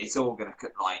 It's all going to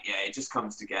it just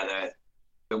comes together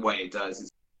the way it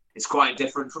does. It's quite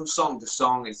different from song to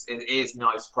song. It is a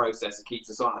nice process. It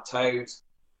keeps us on our toes,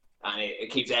 and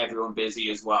it keeps everyone busy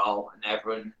as well. And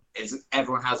everyone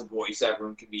has a voice.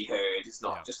 Everyone can be heard. It's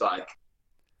not just like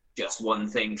just one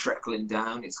thing trickling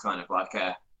down. It's kind of like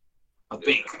a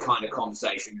big kind of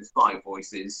conversation with 5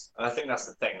 voices. And I think that's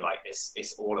the thing. Like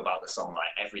it's all about the song.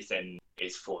 Like everything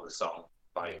is for the song.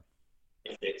 Like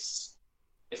if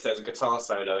there's a guitar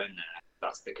solo in there,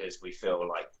 that's because we feel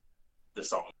like the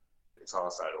song guitar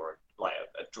solo or like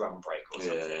a drum break or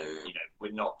something. Yeah. You know,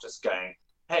 we're not just going,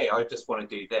 hey, I just want to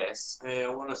do this. Hey, I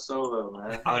want a solo,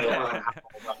 man.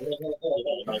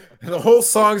 The whole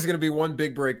song's gonna be one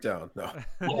big breakdown. No.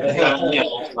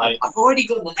 Like, I've already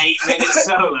got an 8-minute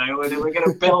solo, and we're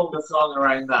gonna build the song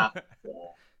around that.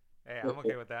 Hey, I'm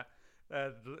okay with that.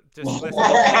 Just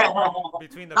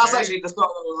listen. That's actually the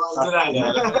song that we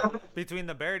today. Between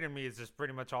the Buried and Me is just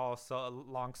pretty much all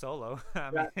long solo.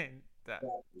 I mean,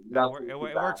 it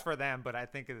works for them, but I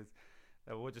think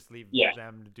we'll just leave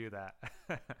them to do that.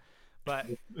 But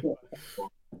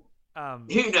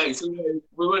who knows? We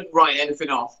wouldn't write anything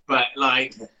off, but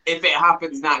like if it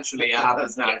happens naturally, it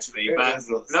happens naturally. But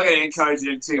we're not going to encourage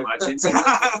them too much.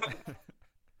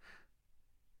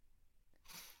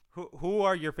 Who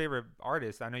are your favorite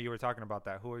artists? I know you were talking about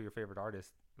that. Who are your favorite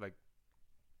artists? Like,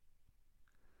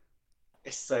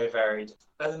 It's so varied.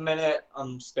 At the minute,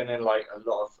 I'm spinning like a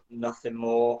lot of Nothing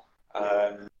More,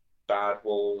 Bad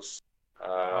Wolves.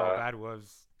 Oh, Bad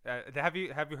Wolves. Have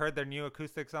you heard their new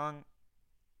acoustic song?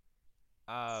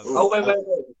 Oh, wait.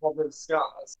 The Problem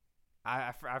Scars.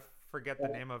 I forget the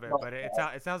name of it, but it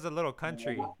sounds a little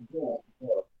country.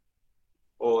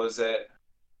 Or is it?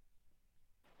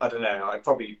 I don't know. I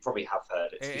probably have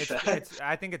heard it. To be fair. It's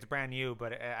I think it's brand new,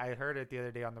 but I heard it the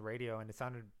other day on the radio, and it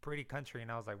sounded pretty country,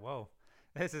 and I was like, whoa,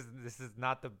 this is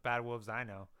not the Bad Wolves I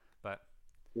know. But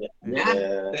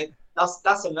Yeah.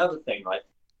 That's another thing. Like,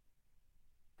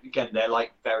 again, they're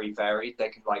like very varied. They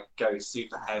can like go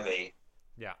super heavy,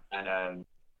 yeah, and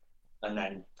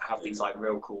then have these like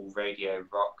real cool radio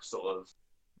rock sort of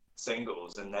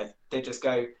singles, and they just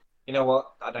go, you know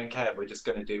what? I don't care. We're just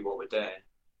going to do what we're doing.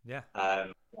 yeah.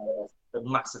 The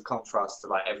massive contrast to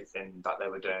like everything that they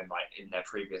were doing like in their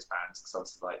previous bands, because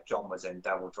obviously like John was in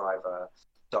Devil Driver,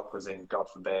 Doc was in God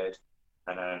Forbid,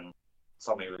 and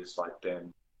Tommy was like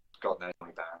doing God knows how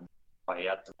many bands. Like he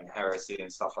had Divine Heresy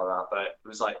and stuff like that, but it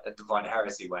was like a Divine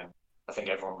Heresy when I think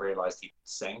everyone realised he could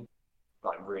sing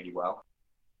like really well.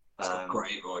 He's got a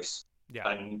great voice. Yeah.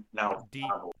 And now Deep.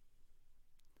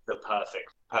 the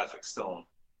perfect storm.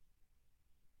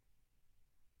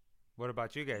 What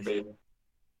about you guys? Really.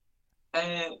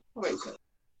 Wait.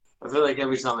 I feel like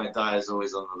Every Time I Die is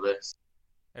always on the list.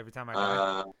 Every time I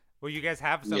die. Well, you guys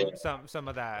have some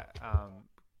of that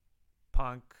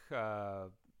punk. I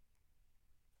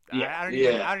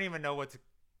don't even know what to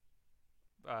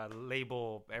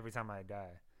label Every Time I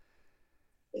Die.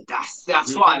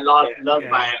 That's what I love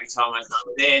about Every Time I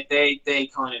Die. They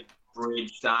kind of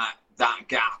bridge that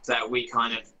gap that we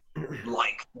kind of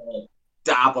like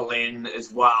dabble in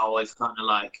as well. It's kind of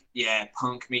like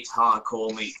punk meets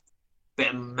hardcore meets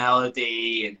bit of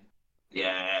melody,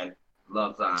 and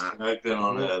love that. I've been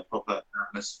on a proper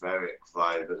atmospheric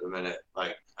vibe at the minute,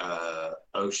 like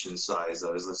Ocean Size I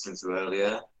was listening to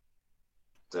earlier.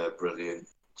 They're brilliant.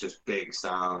 Just big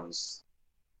sounds.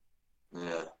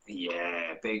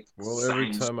 Yeah, big. Well,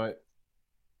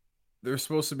 they're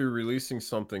supposed to be releasing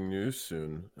something new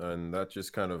soon, and that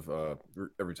just kind of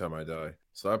Every Time I Die.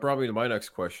 So that brought me to my next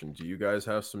question. Do you guys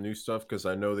have some new stuff? Because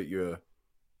I know that you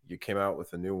came out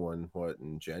with a new one,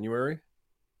 in January?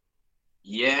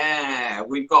 Yeah,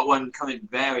 we've got one coming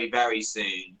very, very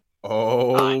soon.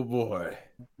 Oh boy!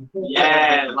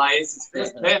 Yeah, like it's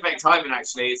perfect timing.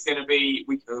 Actually, it's gonna be.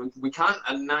 We can't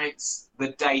announce the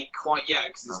date quite yet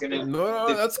because it's gonna.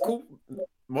 No, that's cool.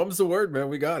 Mum's the word, man.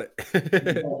 We got it.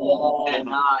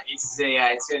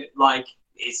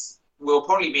 We'll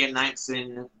probably be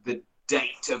announcing the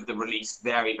date of the release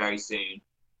very, very soon.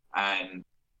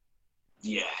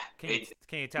 Yeah. Can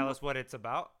you tell us what it's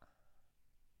about?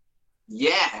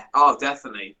 Yeah. Oh,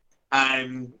 definitely.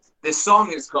 The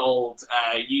song is called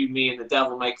 "You, Me, and the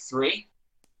Devil Make Three,"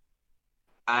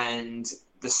 and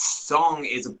the song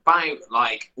is about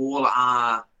like all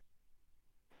our.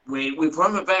 We're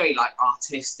from a very like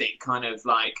artistic kind of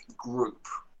like group,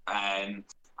 and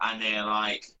they're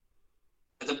like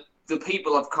the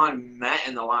people I've kind of met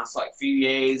in the last like few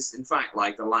years. In fact,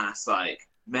 like the last like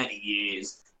many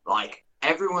years, like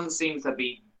everyone seems to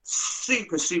be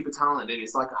super, super talented.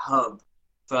 It's like a hub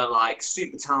for like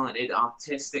super talented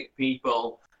artistic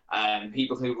people,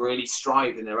 people who really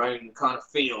strive in their own kind of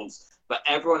fields. But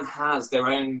everyone has their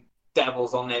own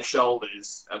devils on their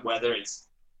shoulders, whether it's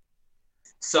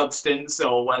substance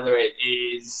or whether it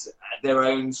is their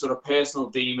own sort of personal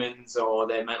demons or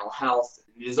their mental health.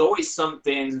 There's always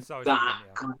something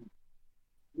kind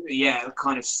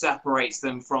of separates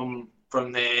them from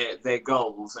their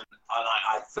goals, and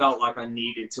I felt like I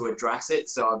needed to address it,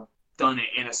 so I've done it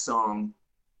in a song.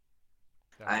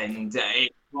 And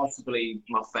it's possibly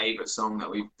my favorite song that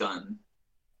we've done.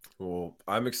 Well,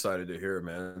 I'm excited to hear it,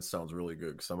 man. It sounds really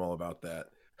good because I'm all about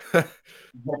that.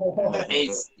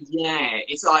 It's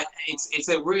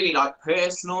a really like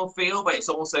personal feel, but it's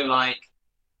also like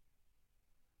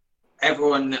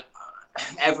everyone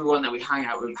that we hang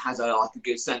out with has a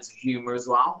good sense of humor as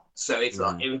well. So it's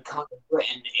like it was kind of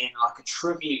written in like a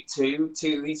tribute to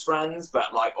these friends,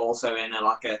 but like also in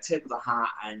a tip of the hat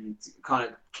and kind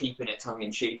of keeping it tongue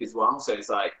in cheek as well. So it's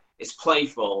like it's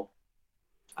playful,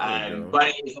 but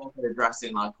it is also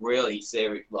addressing like really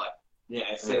serious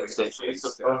serious issues.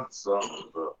 It's a fun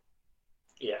song, but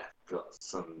got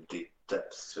some deep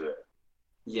depths to it.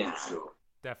 Yeah, sure.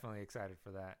 Definitely excited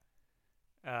for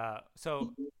that.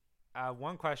 So.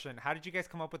 One question: how did you guys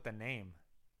come up with the name?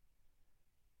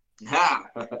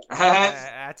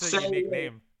 That's a unique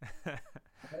name.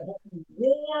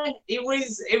 It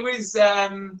was.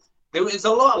 There was a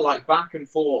lot of like back and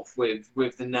forth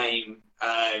with the name.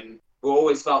 we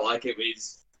always felt like it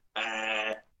was.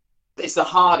 It's the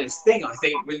hardest thing, I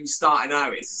think, when you're starting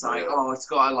out. It's like, oh, it's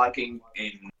got to like in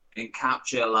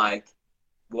capture like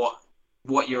what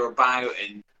you're about,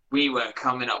 and we were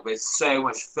coming up with so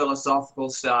much philosophical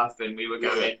stuff, and we were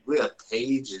going. We had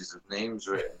pages of names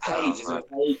written. Pages and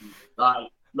pages. Like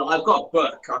I've got a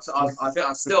book. I think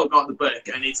I've still got the book,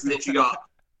 and it's literally got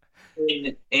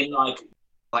in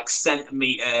like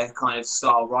centimeter kind of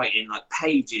style writing, like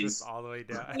pages. Just all the way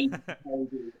down.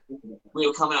 We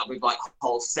were coming up with like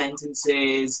whole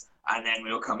sentences, and then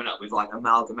we were coming up with like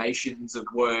amalgamations of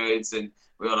words, and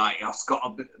we were like, it's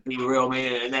got to be real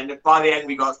meaning. And then by the end,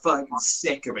 we got fucking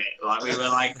sick of it. Like we were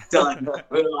like done.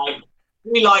 We were like,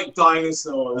 we like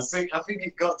dinosaurs. I think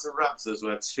it got to Raptors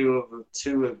where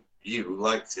two of you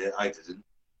liked it. I didn't.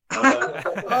 You know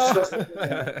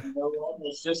what?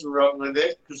 Let's just run with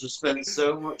it because we spent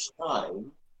so much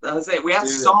time. That was it. We had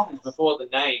songs before the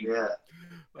name. Yeah.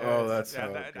 Oh, that's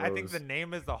how I think the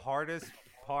name is the hardest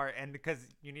part, and because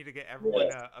you need to get everyone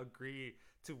to agree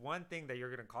to one thing that you're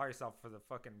gonna call yourself for the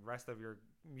fucking rest of your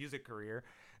music career.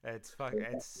 It's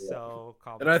so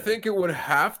complicated. And I think it would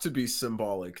have to be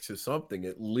symbolic to something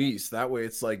at least. That way,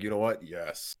 it's like, you know what?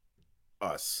 Yes,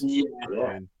 us.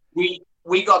 Yeah.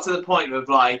 We got to the point of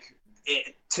like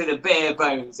it, to the bare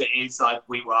bones. It is like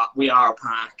we are a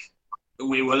pack.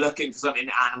 We were looking for something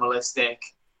animalistic,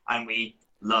 and we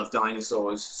love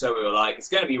dinosaurs. So we were like, it's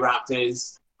going to be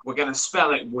raptors. We're going to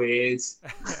spell it weird.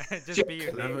 Just be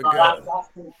your name. That's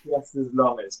just as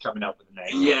long as coming up with a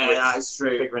name. Yeah, that's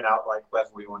true. Figuring out like whether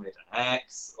we wanted an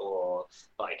X or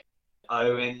like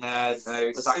O in there.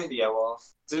 No, sack the O off.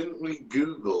 Didn't we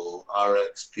Google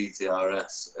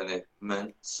RXPTRS and it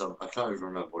meant some? I can't even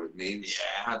remember what it means.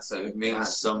 Yeah, it had to. It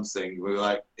means something. We were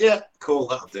like, yeah, cool,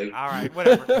 that'll do. All right,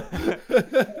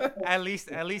 whatever. At least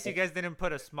you guys didn't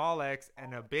put a small X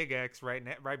and a big X right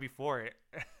before it,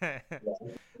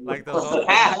 like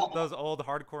those old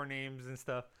hardcore names and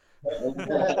stuff.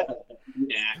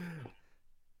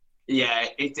 Yeah,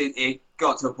 it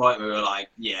got to a point where we were like,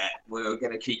 yeah, we were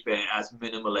going to keep it as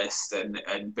minimalist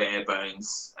and bare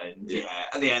bones. And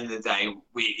at the end of the day,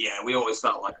 we always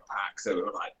felt like a pack. So we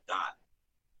were like,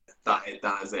 that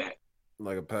is it.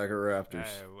 Like a pack of raptors.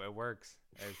 It works.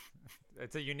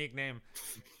 It's a unique name.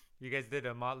 You guys did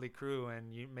a Motley Crue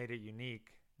and you made it unique.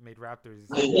 Made Raptors.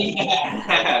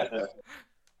 Yeah.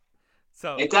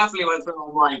 So it definitely went through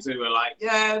our minds. We were like,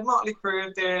 yeah, Motley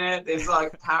Crue doing it. There's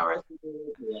like Paris.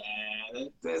 Yeah,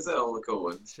 there's all the cool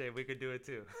ones. Shit, we could do it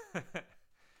too.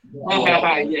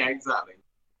 Yeah, exactly.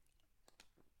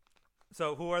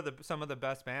 So who are some of the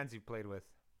best bands you've played with,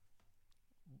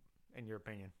 in your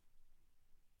opinion?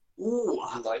 Ooh,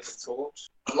 Light the Torch.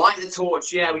 Light the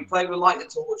Torch. Yeah, we played with Light the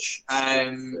Torch.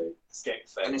 Escape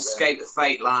the Fate. And Escape the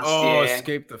Fate last Oh, year.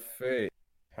 Escape the Fate.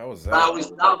 How was that? That was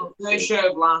the first show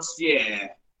of last year,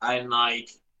 and like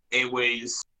it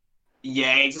was,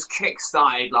 it just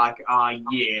kick-started like our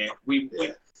year.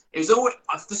 It was always,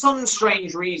 for some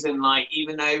strange reason, like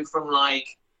even though from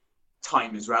like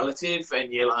time is relative,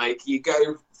 and you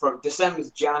go from December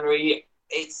to January,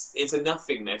 it's a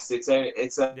nothingness. It's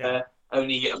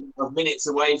only minutes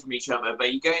away from each other,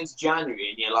 but you go into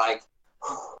January and you're like,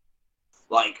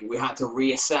 like we had to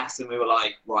reassess, and we were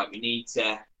like, right, we need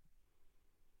to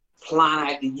plan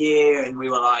out the year, and we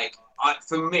were like,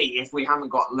 for me, if we haven't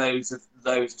got loads of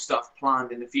stuff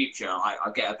planned in the future, I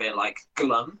get a bit like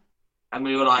glum. And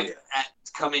we were like,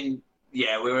 we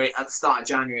were at the start of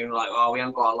January, and we were like, oh, we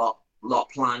haven't got a lot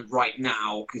planned right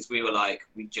now, because we were like,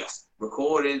 we just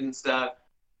recorded and stuff.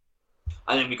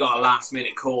 And then we got a last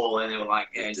minute call, and they were like,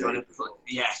 do you want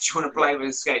to play with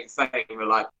Escape the Fate? And we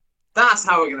were like, that's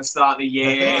how we're going to start the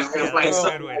year. We're going to play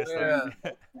good way to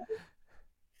start.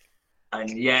 And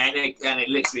it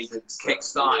literally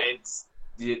kick-started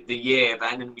the year,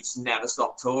 and then we just never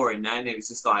stopped touring. Then it was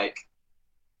just like,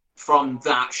 from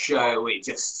that show, it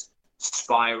just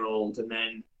spiraled, and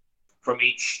then from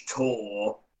each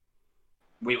tour,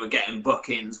 we were getting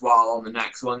bookings while on the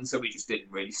next one, so we just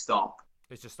didn't really stop.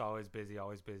 It's just always busy,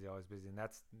 always busy, always busy, and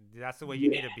that's the way you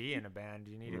need to be in a band.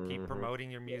 You need to keep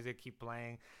promoting your music, keep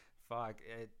playing. Fuck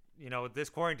it, this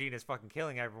quarantine is fucking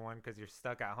killing everyone because you're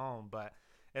stuck at home, but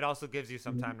it also gives you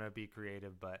some time to be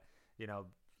creative. But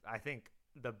I think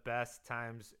the best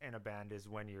times in a band is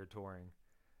when you're touring.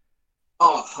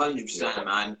 Oh, 100%,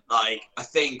 man. Like, I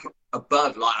think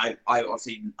above, like, I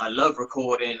obviously, I love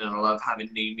recording and I love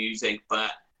having new music,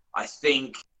 but I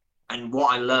think, and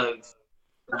what I love,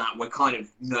 that we're kind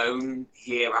of known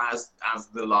here as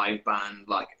the live band,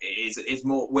 like, it's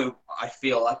more, I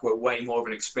feel like we're way more of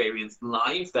an experience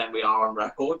live than we are on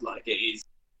record. Like, it is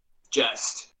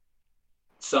just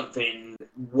something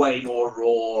way more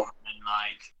raw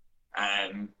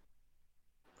and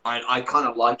I kind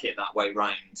of like it that way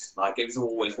round. Like it was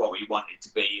always what we wanted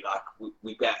to be. Like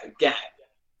we get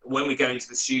when we go into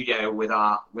the studio with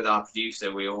our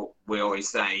producer, we always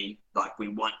say like we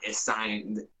want a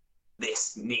sound.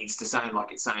 This needs to sound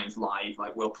like it sounds live.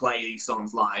 Like we'll play these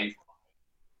songs live,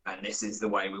 and this is the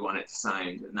way we want it to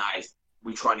sound. And that is,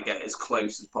 we try to get as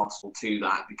close as possible to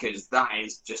that because that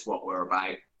is just what we're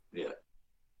about. Yeah.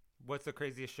 What's the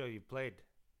craziest show you've played?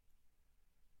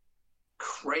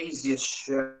 Craziest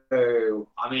show.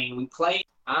 I mean, we played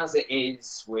As It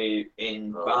Is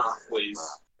in Bath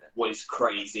was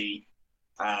crazy.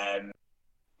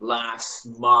 Last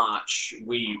March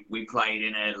we played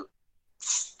in a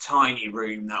tiny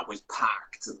room that was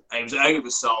packed. It was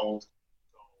oversold,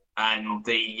 and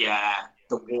the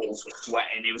walls were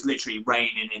sweating. It was literally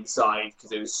raining inside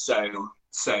because it was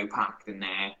so packed in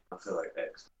there. I feel like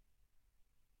X.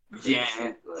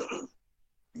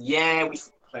 Yeah, we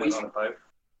Played on a boat.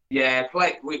 Yeah,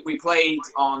 we played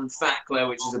on Thekla,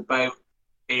 which is a boat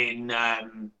in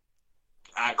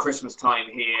at Christmas time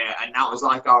here, and that was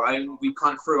like our own. We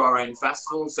kind of threw our own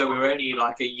festival, so we were only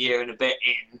like a year and a bit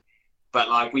in, but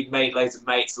like we'd made loads of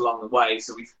mates along the way,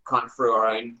 so we kind of threw our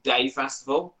own day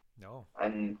festival. No.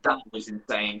 And that was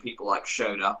insane. People like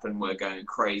showed up and were going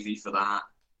crazy for that.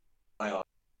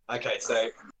 Okay, so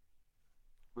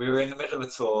we were in the middle of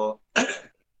a tour,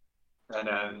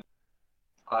 and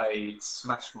I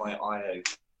smashed my eye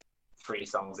out 3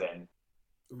 songs in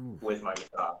with my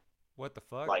guitar. What the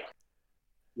fuck? Like,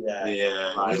 yeah,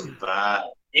 Yeah, it was bad.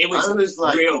 It was, I was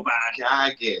like real bad.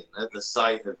 gagging at the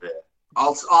sight of it.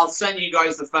 I'll send you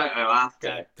guys the photo after.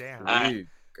 God damn. Sweet.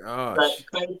 Gosh. But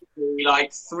basically,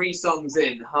 like 3 songs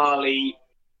in, Harley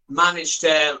managed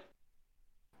to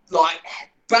like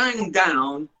bang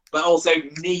down, but also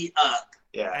knee up.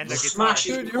 yeah. And the guitar. Smash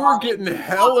it. Dude, you were getting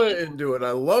hella into it.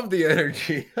 I love the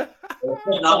energy.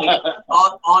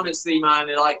 Honestly,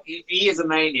 man, like he is a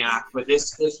maniac, but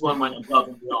this one went above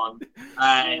and beyond.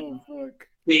 And fuck.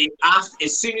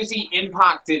 as soon as he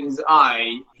impacted his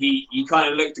eye, he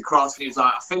kind of looked across and he was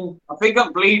like, I think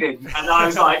I'm bleeding, and I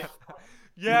was like,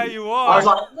 Yeah, you I are. was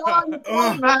like, no, you're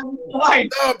fine, man, you're fine,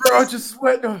 No, bro, just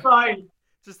sweating. you're fine.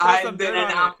 Just throw some And then dirt on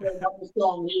it. after another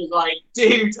song, he was like,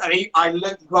 dude, and I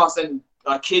looked across and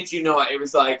I kid you not, it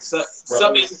was like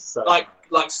something So- like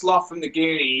Sloth from the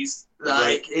Goonies,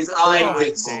 like his eye God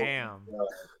was. damn.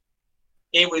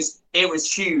 It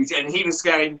was huge, and he was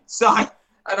going, sorry,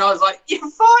 and I was like, you're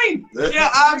fine, yeah,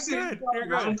 absolutely You're fine,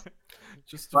 man." good.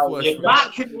 Just to flesh If it.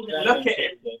 Matt couldn't even look at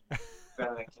him.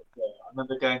 I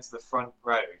remember going to the front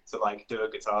row to like do a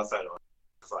guitar solo.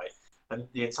 It's like, and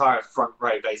the entire front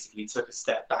row basically took a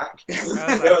step back. I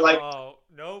was They were like, like, oh,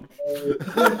 nope.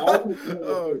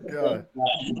 Oh, God.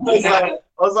 I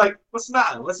was like, what's the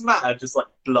matter? What's the matter? Just like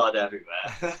blood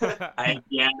everywhere. And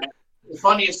yeah, the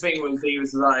funniest thing was he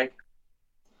was like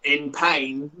in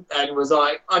pain and was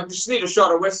like, I just need a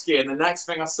shot of whiskey, and the next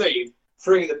thing I see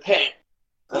through the pit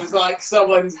was like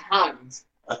someone's hand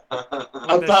With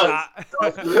the does.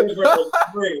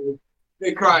 shot. through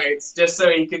the crates just so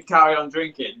he could carry on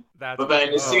drinking. That's But then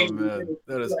as Oh, soon man.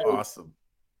 That is awesome.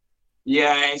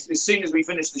 Yeah, as soon as we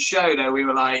finished the show, though, we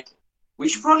were like, we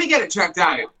should probably get it checked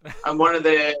out. And one of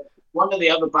the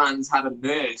other bands had a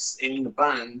nurse in the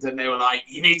band, and they were like,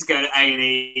 you need to go to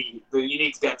A&E. You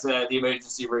need to get to the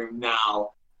emergency room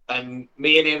now. And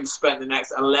me and him spent the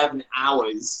next 11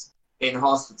 hours in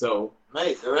hospital.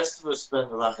 Mate, the rest of us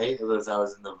spent about 8 of those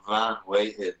hours in the van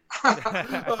waiting.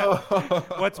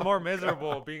 What's more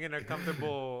miserable, being in a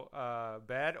comfortable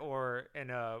bed or in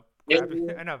a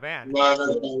van? No, it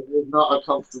was not a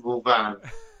comfortable van.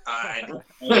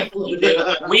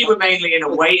 We were mainly in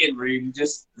a waiting room,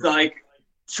 just like,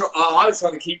 I was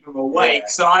trying to keep him awake.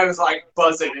 So I was like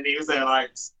buzzing, and he was there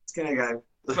like, just gonna go.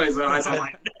 Close my eyes. I'm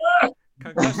like,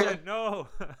 Concussion, no.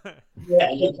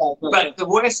 But the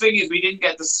worst thing is we didn't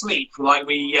get to sleep. Like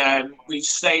we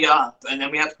stayed up, and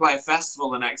then we had to play a festival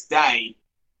the next day.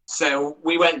 So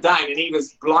we went down, and he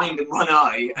was blind in one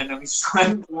eye, and then we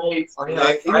swam played. I mean,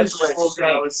 Like, he I was just went walking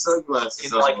out with straight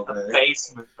sunglasses in like on. the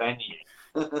basement venue.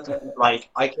 Like,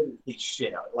 I couldn't see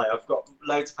shit. Like, I've got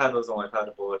loads of pedals on my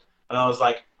pedal board, and I was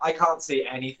like, I can't see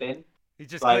anything. He's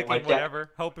just Like, clicking my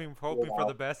whatever, hoping for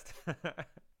the best.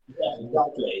 Yeah,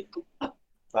 exactly.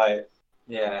 Like,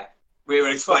 yeah. We were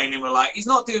explaining, we're like, he's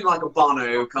not doing like a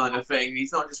Bono kind of thing.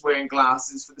 He's not just wearing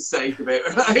glasses for the sake of it.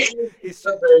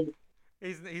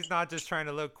 he's not just trying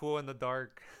to look cool in the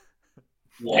dark.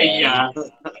 Yeah,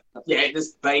 in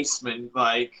this basement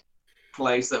like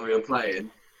place that we were playing.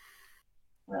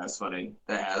 Yeah, that's funny.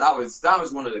 Yeah, that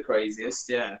was one of the craziest.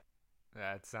 Yeah.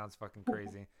 That sounds fucking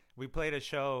crazy. We played a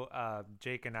show.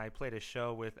 Jake and I played a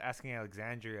show with Asking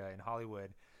Alexandria in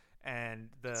Hollywood, and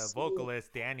the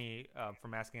vocalist Danny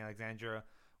from Asking Alexandria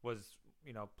was,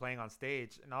 playing on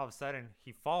stage, and all of a sudden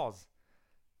he falls,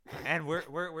 and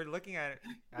we're looking at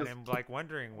him like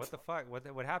wondering what the fuck,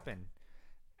 what happened,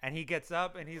 and he gets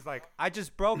up and he's like, "I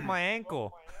just broke my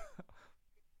ankle."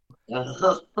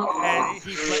 And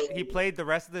he played the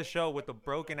rest of the show with a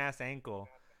broken ass ankle.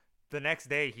 The next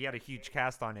day he had a huge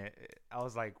cast on it. I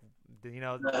was like,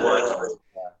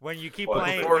 when you keep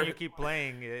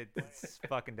playing, it's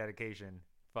fucking dedication.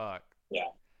 Fuck. Yeah.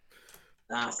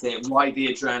 That's it. Ride the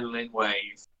adrenaline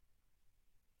wave.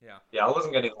 Yeah. Yeah, I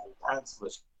wasn't going to cancel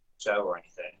the show or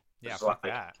anything. Yeah, It's fuck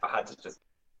like, that. I had to just.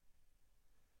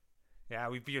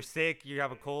 Yeah, if you're sick, you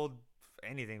have a cold,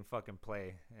 anything, fucking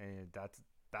play. And that's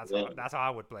how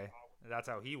I would play. That's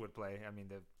how he would play. I mean,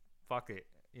 fuck it.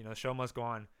 Show must go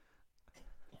on.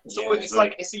 So it's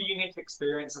like it's a unique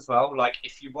experience as well. Like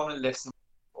if you want to listen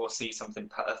or see something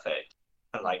perfect,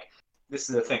 and like this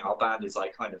is the thing, our band is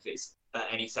like kind of is at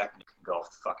any second it can go off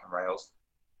the fucking rails,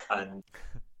 and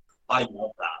I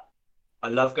love that. I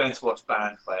love going to watch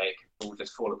band play, it can all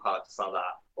just fall apart just like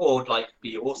that, or like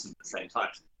be awesome at the same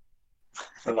time.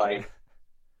 But like,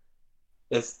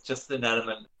 there's just an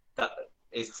element that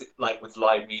is like with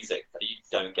live music that you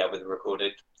don't get with a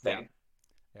recorded thing.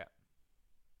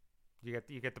 You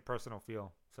get the personal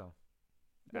feel. So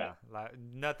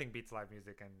nothing beats live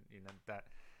music, and that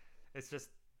it's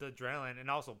just the adrenaline, and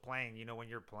also playing. When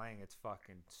you're playing, it's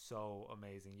fucking so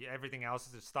amazing. Everything else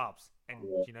just stops, and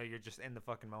you're just in the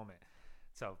fucking moment.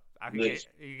 So you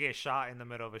get shot in the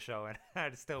middle of a show, and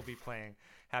I'd still be playing,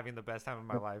 having the best time of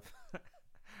my life.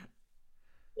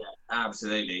 Yeah,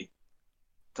 absolutely.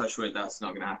 Touch wood, that's not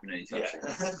going to happen anytime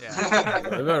soon. Yeah.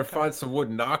 I better find some wood,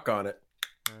 knock on it.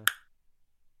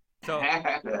 So,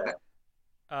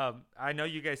 I know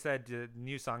you guys said the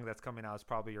new song that's coming out is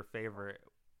probably your favorite.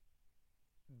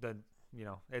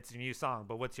 It's a new song,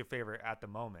 but what's your favorite at the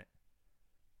moment?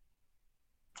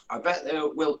 I bet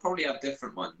we'll probably have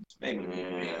different ones. Maybe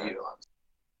you ones.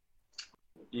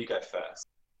 You go first.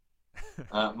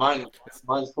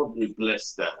 Mine's probably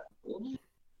Blister. Yeah.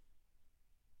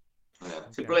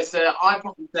 So Blister, I'd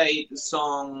probably say the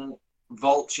song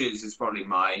Vultures is probably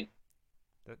mine.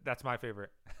 That's my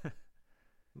favorite.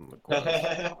 I'm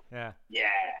Yeah.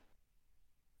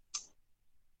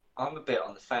 a bit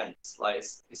on the fence. Like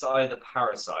it's either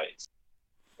Parasite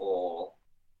or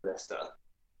Blister.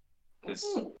 Because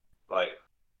like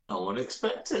No one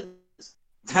expected.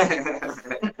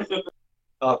 the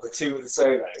two of the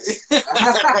solos.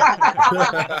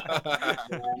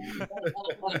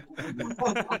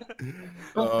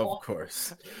 Of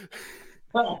course.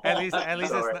 At least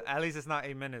Sorry. it's not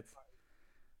 8 minutes.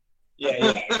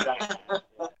 Yeah, exactly.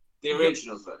 The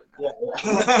original version.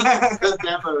 The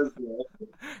demo is good.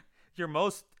 Your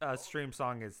most streamed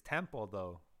song is Temple,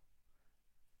 though.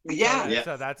 Yeah.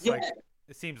 So that's like,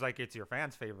 it seems like it's your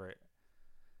fans' favorite.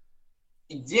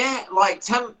 Yeah, like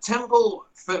Temple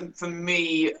for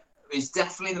me is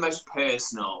definitely the most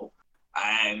personal.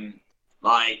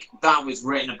 Like that was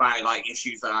written about like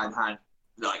issues that I'd had,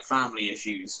 like family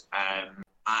issues.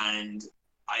 And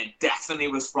I definitely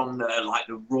was from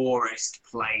the rawest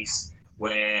place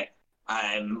where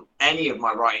any of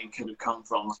my writing could have come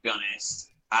from, to be honest.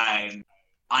 And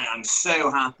I'm so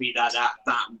happy that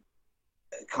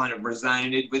kind of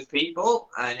resounded with people,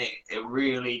 and it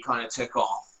really kind of took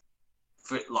off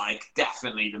for like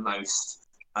definitely the most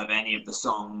of any of the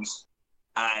songs.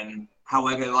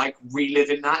 However, like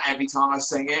reliving that every time I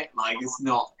sing it, like it's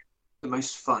not the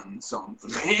most fun song for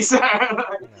me. So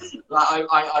like,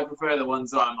 I prefer the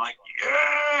ones that I'm like,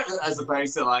 yeah, as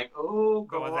opposed to like, oh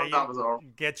god, that was horrible.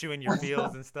 Get you in your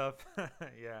feels and stuff.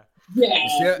 Yeah.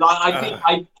 Yeah, like I think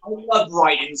I love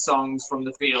writing songs from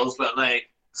the feels, but like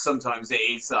sometimes it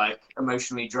is like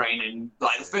emotionally draining.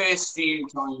 Like the first few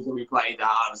times that we played that,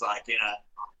 I was like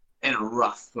in a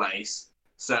rough place.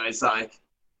 So it's like,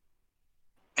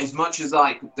 as much as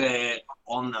like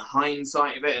on the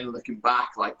hindsight of it and looking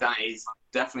back, like that is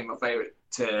definitely my favorite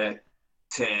to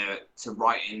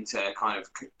write and to kind of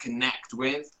connect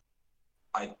with.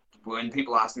 When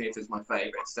people ask me if it's my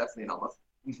favorite, it's definitely not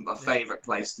my favorite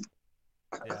place to.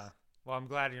 Yeah. Well, I'm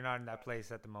glad you're not in that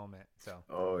place at the moment. So.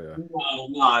 Oh yeah.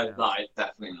 No,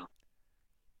 definitely not.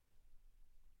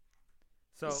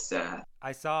 So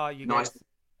I saw you guys.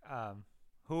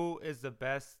 Who is the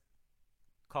best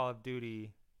Call of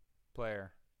Duty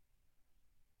player?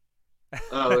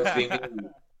 Oh, it's been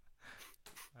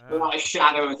my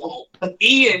shadow.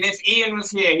 Ian, if Ian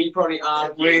was here, he'd probably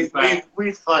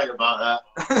we fight about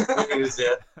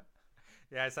that.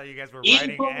 Yeah, I saw you guys were He's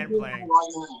writing probably and doing playing. that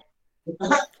right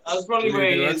now. That's probably Do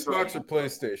where he you do is. Right Xbox or now.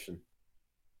 PlayStation?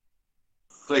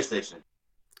 PlayStation.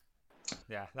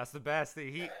 Yeah, that's the best.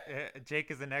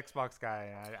 Jake is an Xbox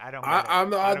guy. I don't. I'm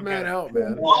the I odd don't man get it. out,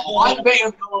 man. Well, I'm a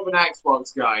bit more of an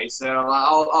Xbox guy, so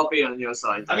I'll be on your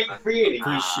side. I mean, really,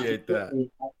 Appreciate that.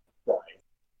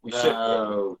 We should.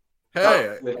 No.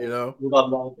 Hey, With- you know, with our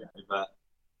logo, but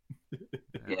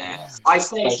Yeah, I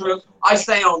stay true. I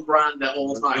stay on brand at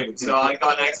all times, so I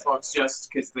got an Xbox just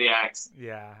because of the X.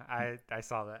 Yeah, I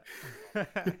saw that.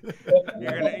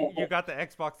 You got the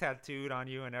Xbox tattooed on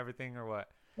you and everything, or what?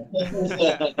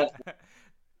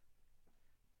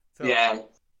 So, Yeah,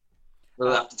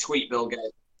 we'll have to tweet Bill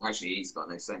Gates. Actually, he's got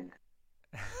no say in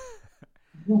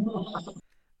it.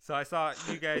 So I saw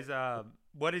you guys.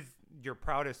 What is your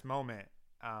proudest moment?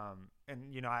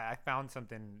 And I found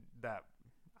something that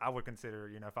I would consider.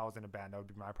 If I was in a band, that would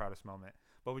be my proudest moment.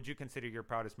 What would you consider your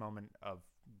proudest moment of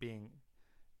being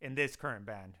in this current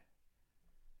band?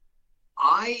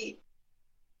 I,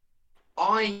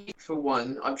 for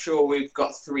one, I'm sure we've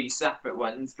got 3 separate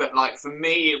ones, but like for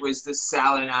me, it was the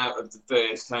selling out of the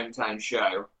first hometown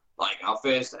show. Like our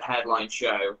first headline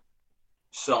show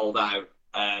sold out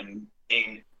in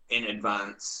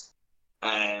advance,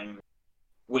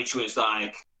 which was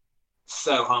like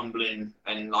so humbling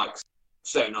and like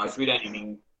so nice. We don't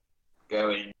even go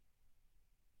in.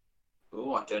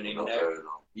 Oh, I don't even know.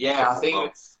 Yeah, I think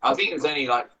it was only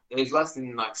like it was less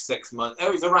than like 6 months.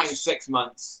 It was around 6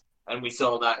 months, and we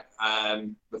sold out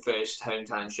the first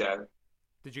hometown show.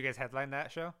 Did you guys headline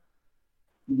that show?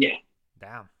 Yeah,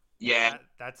 Damn. yeah,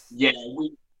 That's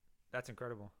that's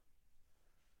incredible.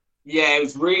 yeah. It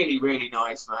was really really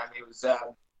nice, man. It was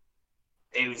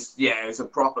a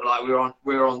proper like we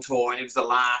were on tour, and it was the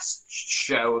last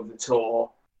show of the tour,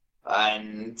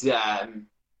 and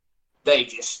they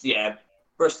just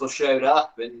Bristol showed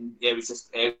up, and it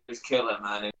was killer,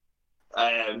 man.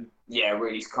 And,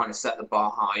 really kind of set the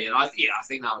bar high, and I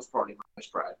think that was probably my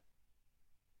most proud.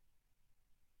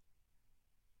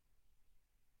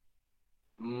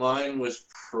 Mine was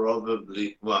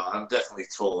probably, well, I'm definitely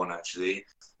torn actually.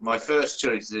 My first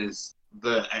choice is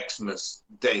the Xmas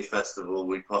Day Festival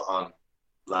we put on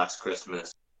last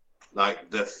Christmas. Like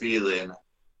the feeling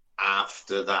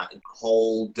after that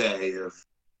whole day of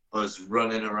us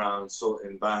running around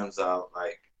sorting bands out,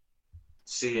 like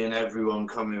seeing everyone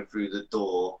coming through the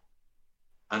door,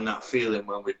 and that feeling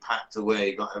when we packed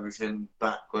away, got everything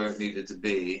back where it needed to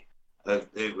be,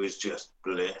 it was just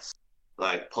bliss.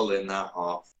 Like pulling that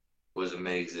off was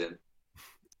amazing.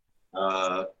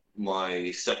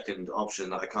 My second option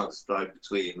that I can't decide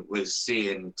between was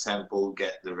seeing Temple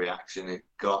get the reaction it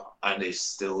got and is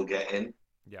still getting.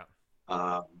 Yeah.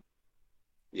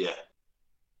 Yeah.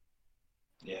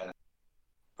 yeah,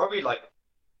 probably like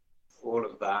all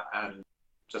of that, and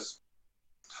just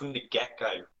from the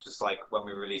get-go, just like when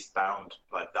we released Bound,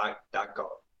 like that got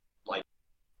like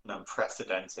an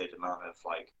unprecedented amount of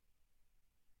like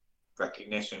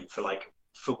recognition for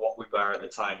what we were at the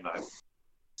time. Like,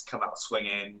 it's come out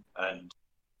swinging, and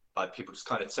like people just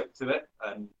kind of took to it,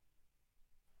 and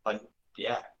like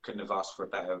couldn't have asked for a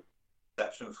better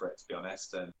reception for it, to be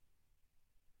honest. And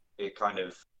it kind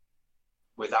of,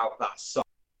 without that song,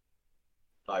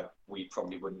 like we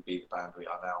probably wouldn't be the band we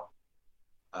are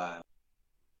now.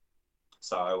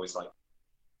 So I always like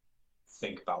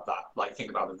think about that, like think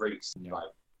about the roots and like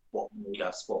what made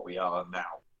us what we are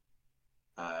now.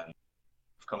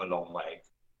 We've come a long way,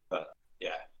 but yeah.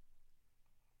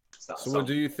 So what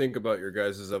do you think about your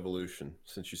guys' evolution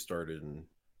since you started and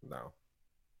now?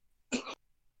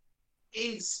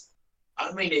 It's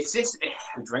just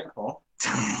drink more.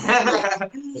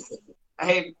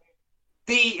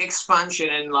 The expansion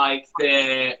and like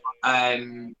the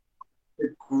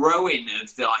growing of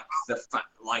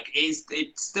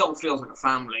it still feels like a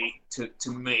family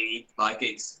to me. Like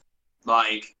it's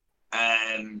like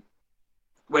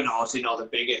we're obviously not the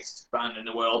biggest band in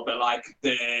the world, but like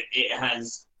it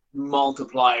has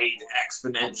multiplied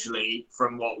exponentially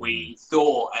from what we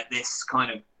thought at this kind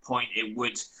of point it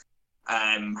would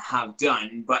have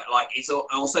done. But like it's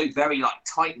also very like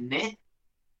tight knit.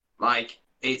 Like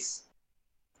it's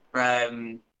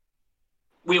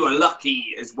we were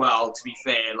lucky as well, to be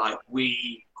fair. Like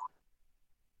we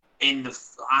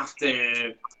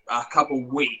after a couple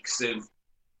weeks of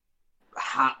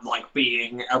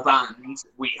being a band,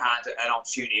 we had an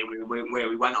opportunity where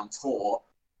we went on tour,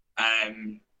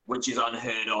 which is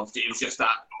unheard of. It was just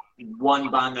that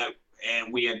one band that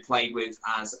we had played with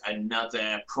as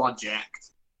another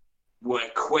project were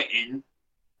quitting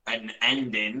and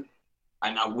ending,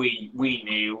 and we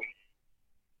knew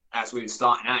as we were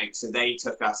starting out. So they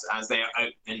took us as their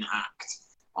opening act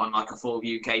on like a full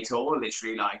UK tour,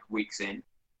 literally like weeks in.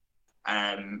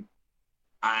 And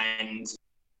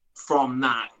from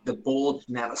that, the board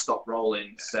never stopped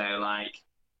rolling. So like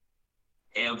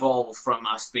it evolved from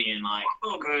us being like,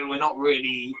 okay, we're not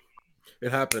really.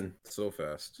 It happened so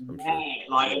fast. I'm sure.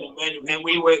 Like when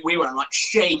we were like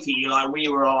shaky, like we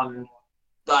were on,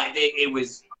 like it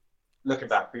was. Looking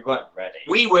back, we weren't ready.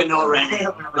 We were not ready.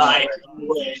 Like,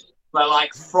 but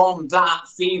like from that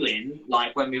feeling,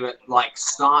 like when we were like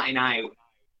starting out,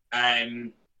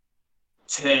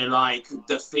 to like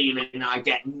the feeling that I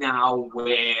get now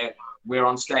where we're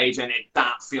on stage and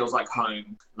that feels like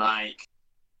home. Like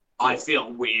I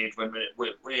feel weird when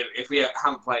if we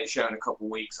haven't played a show in a couple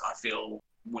of weeks, I feel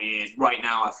weird. Right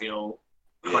now, I feel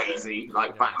crazy,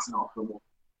 like bouncing off the wall.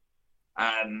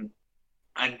 And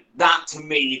that to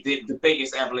me, the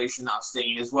biggest evolution that I've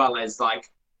seen, as well as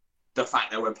like the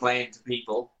fact that we're playing to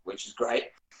people, which is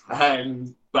great.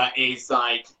 But it's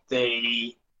like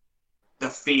the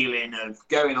feeling of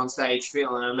going on stage,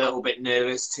 feeling a little bit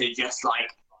nervous to just like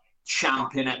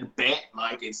champing at the bit.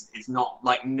 Like it's not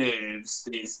like nerves.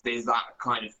 There's that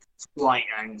kind of slight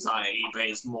anxiety, but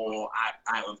it's more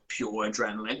out of pure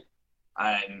adrenaline.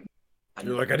 And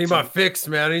You're like, I need my fix,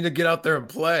 man. I need to get out there and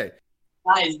play.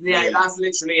 That's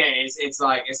literally it. It's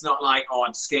like it's not like, oh,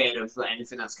 I'm scared of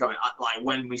anything that's coming. Like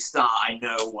when we start, I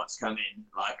know what's coming.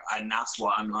 Like, and that's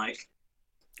what I'm like.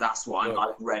 That's what I'm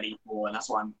like ready for, and that's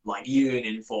what I'm like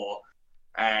yearning for.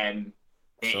 Sounds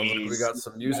like we got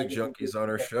some music junkies on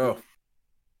our show.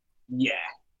 Yeah.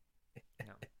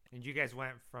 And you guys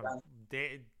went from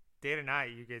day to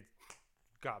night. You guys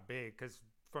got big because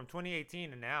from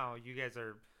 2018 and now, you guys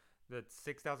are the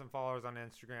 6,000 followers on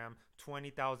Instagram,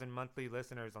 20,000 monthly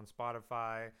listeners on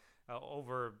Spotify,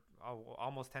 over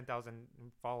almost 10,000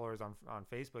 followers on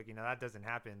Facebook. You know, that doesn't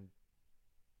happen.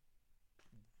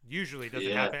 Usually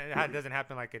doesn't happen. It doesn't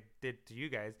happen like it did to you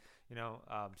guys, you know.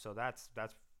 So that's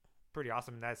pretty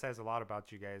awesome. And that says a lot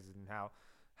about you guys and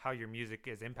how your music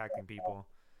is impacting people.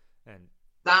 And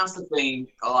that's the thing.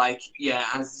 Like, yeah,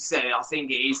 as you said, I think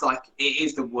it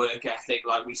is the work ethic.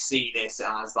 Like we see this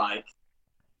as like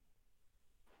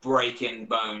breaking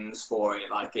bones for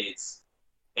it. Like it's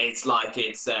like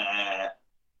it's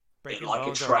breaking like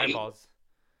bones a or train. eyeballs.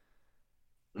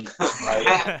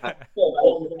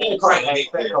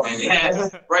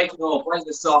 Breaking all, break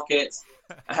the sockets.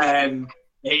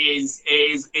 Is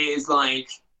like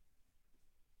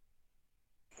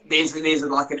there's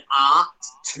like an art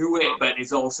to it, but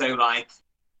it's also like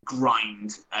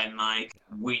grind, and like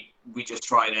we just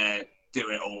try to do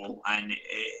it all, and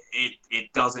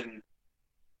it doesn't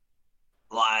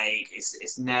like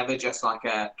it's never just like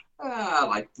a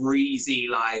like breezy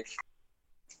like.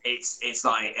 It's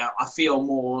like I feel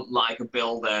more like a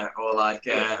builder or like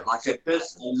a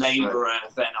labourer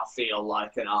than I feel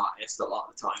like an artist. A lot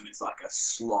of the time, it's like a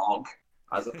slog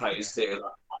as opposed to,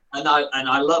 and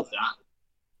I love that.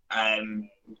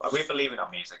 We believe in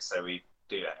our music, so we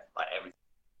do it like everything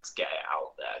to get it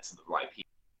out there to the right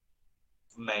people.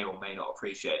 May or may not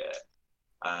appreciate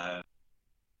it.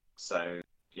 So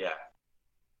yeah,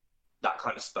 that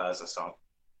kind of spurs us on.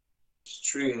 Just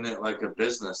treating it like a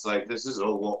business. Like this is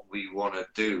all what we want to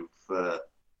do for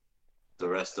the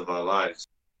rest of our lives.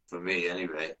 For me,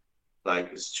 anyway.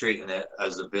 Like it's treating it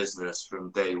as a business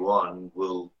from day one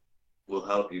will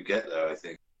help you get there. I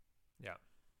think.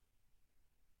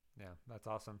 Yeah, that's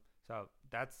awesome. So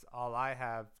that's all I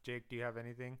have. Jake, do you have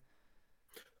anything?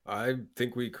 I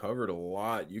think we covered a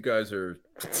lot. You guys are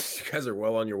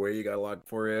well on your way. You got a lot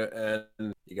for you,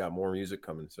 and you got more music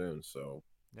coming soon. So.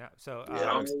 Yeah. So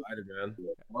I'm excited, man.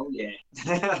 Oh yeah.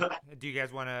 Do you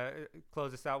guys want to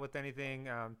close this out with anything?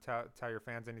 Tell your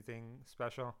fans anything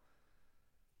special?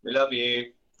 We love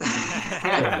you.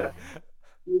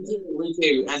 We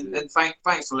do. And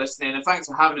thanks for listening, and thanks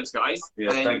for having us, guys.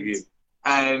 Yeah, thank you.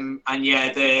 And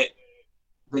yeah,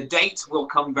 the date will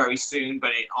come very soon, but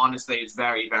it honestly is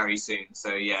very, very soon.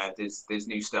 So yeah, there's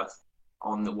new stuff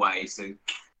on the way. So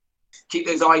keep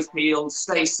those eyes peeled,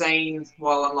 stay sane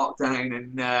while on lockdown,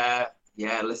 and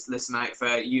yeah, let's listen out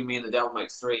for You, Me, and the Devil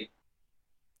Makes 3.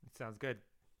 Sounds good.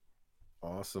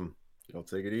 Awesome. Y'all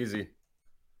take it easy.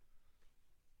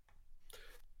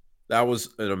 That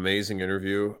was an amazing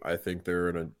interview. I think they're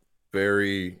a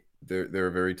very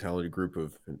talented group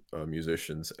of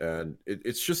musicians, and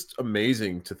it's just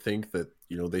amazing to think that,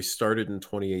 you know, they started in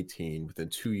 2018. Within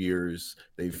 2 years,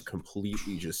 they've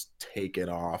completely just taken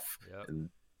off. Yep. And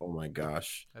oh my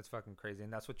gosh, that's fucking crazy.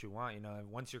 And that's what you want, you know.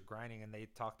 Once you're grinding, and they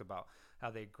talked about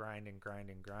how they grind and grind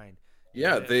and grind,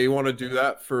 Yeah, they want to do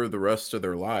that for the rest of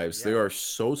their lives. They Yeah. are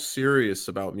so serious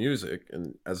about music,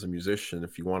 and as a musician,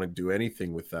 if you want to do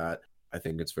anything with that, I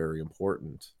think it's very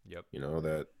important. Yep. You know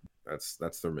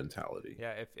that's their mentality.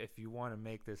 Yeah, if you want to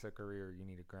make this a career, you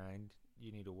need to grind,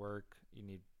 you need to work, you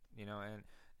need, and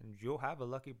you'll have a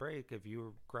lucky break if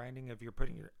you're grinding, if you're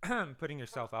putting your putting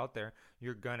yourself out there,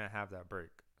 you're gonna have that break.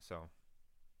 So,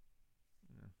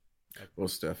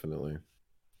 Most definitely.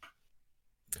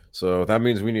 So that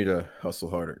means we need to hustle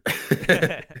harder.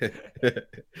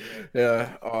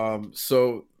 Yeah.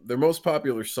 So their most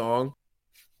popular song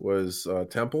was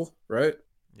Temple, right?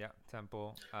 yeah,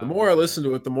 Temple. The more I listen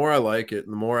to it, the more I like it,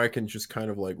 and the more I can just kind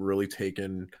of like really take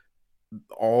in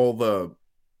all the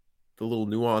little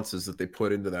nuances that they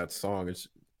put into that song. It's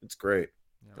great.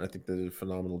 Yeah. I think they did a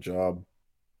phenomenal job.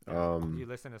 You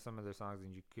listen to some of their songs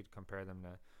and you could compare them to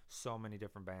so many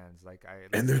different bands. Like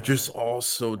and they're just all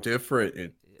so different.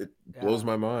 It blows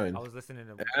my mind. I was listening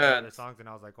to one of their songs and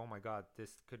I was like, oh my god,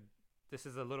 this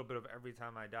is a little bit of Every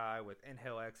Time I Die with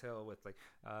Inhale Exhale with like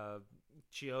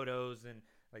Chiodos and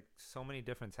like so many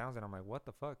different sounds, and I'm like, what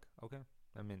the fuck? Okay,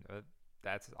 I mean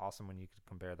that's awesome when you could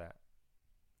compare that.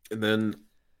 And then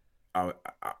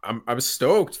I'm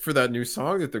stoked for that new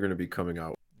song that they're going to be coming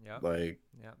out. Yeah, like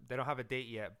they don't have a date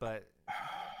yet, but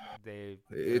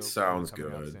it sounds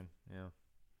good. Yeah.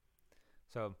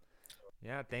 So,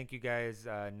 yeah, thank you guys.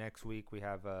 Next week we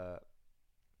have a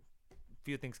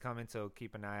few things coming, so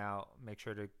keep an eye out. Make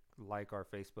sure to like our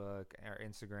Facebook, our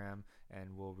Instagram,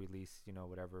 and we'll release,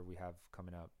 whatever we have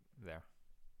coming up there.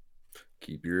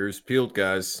 Keep your ears peeled,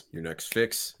 guys. Your next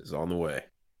fix is on the way.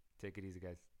 Take it easy,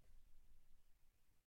 guys.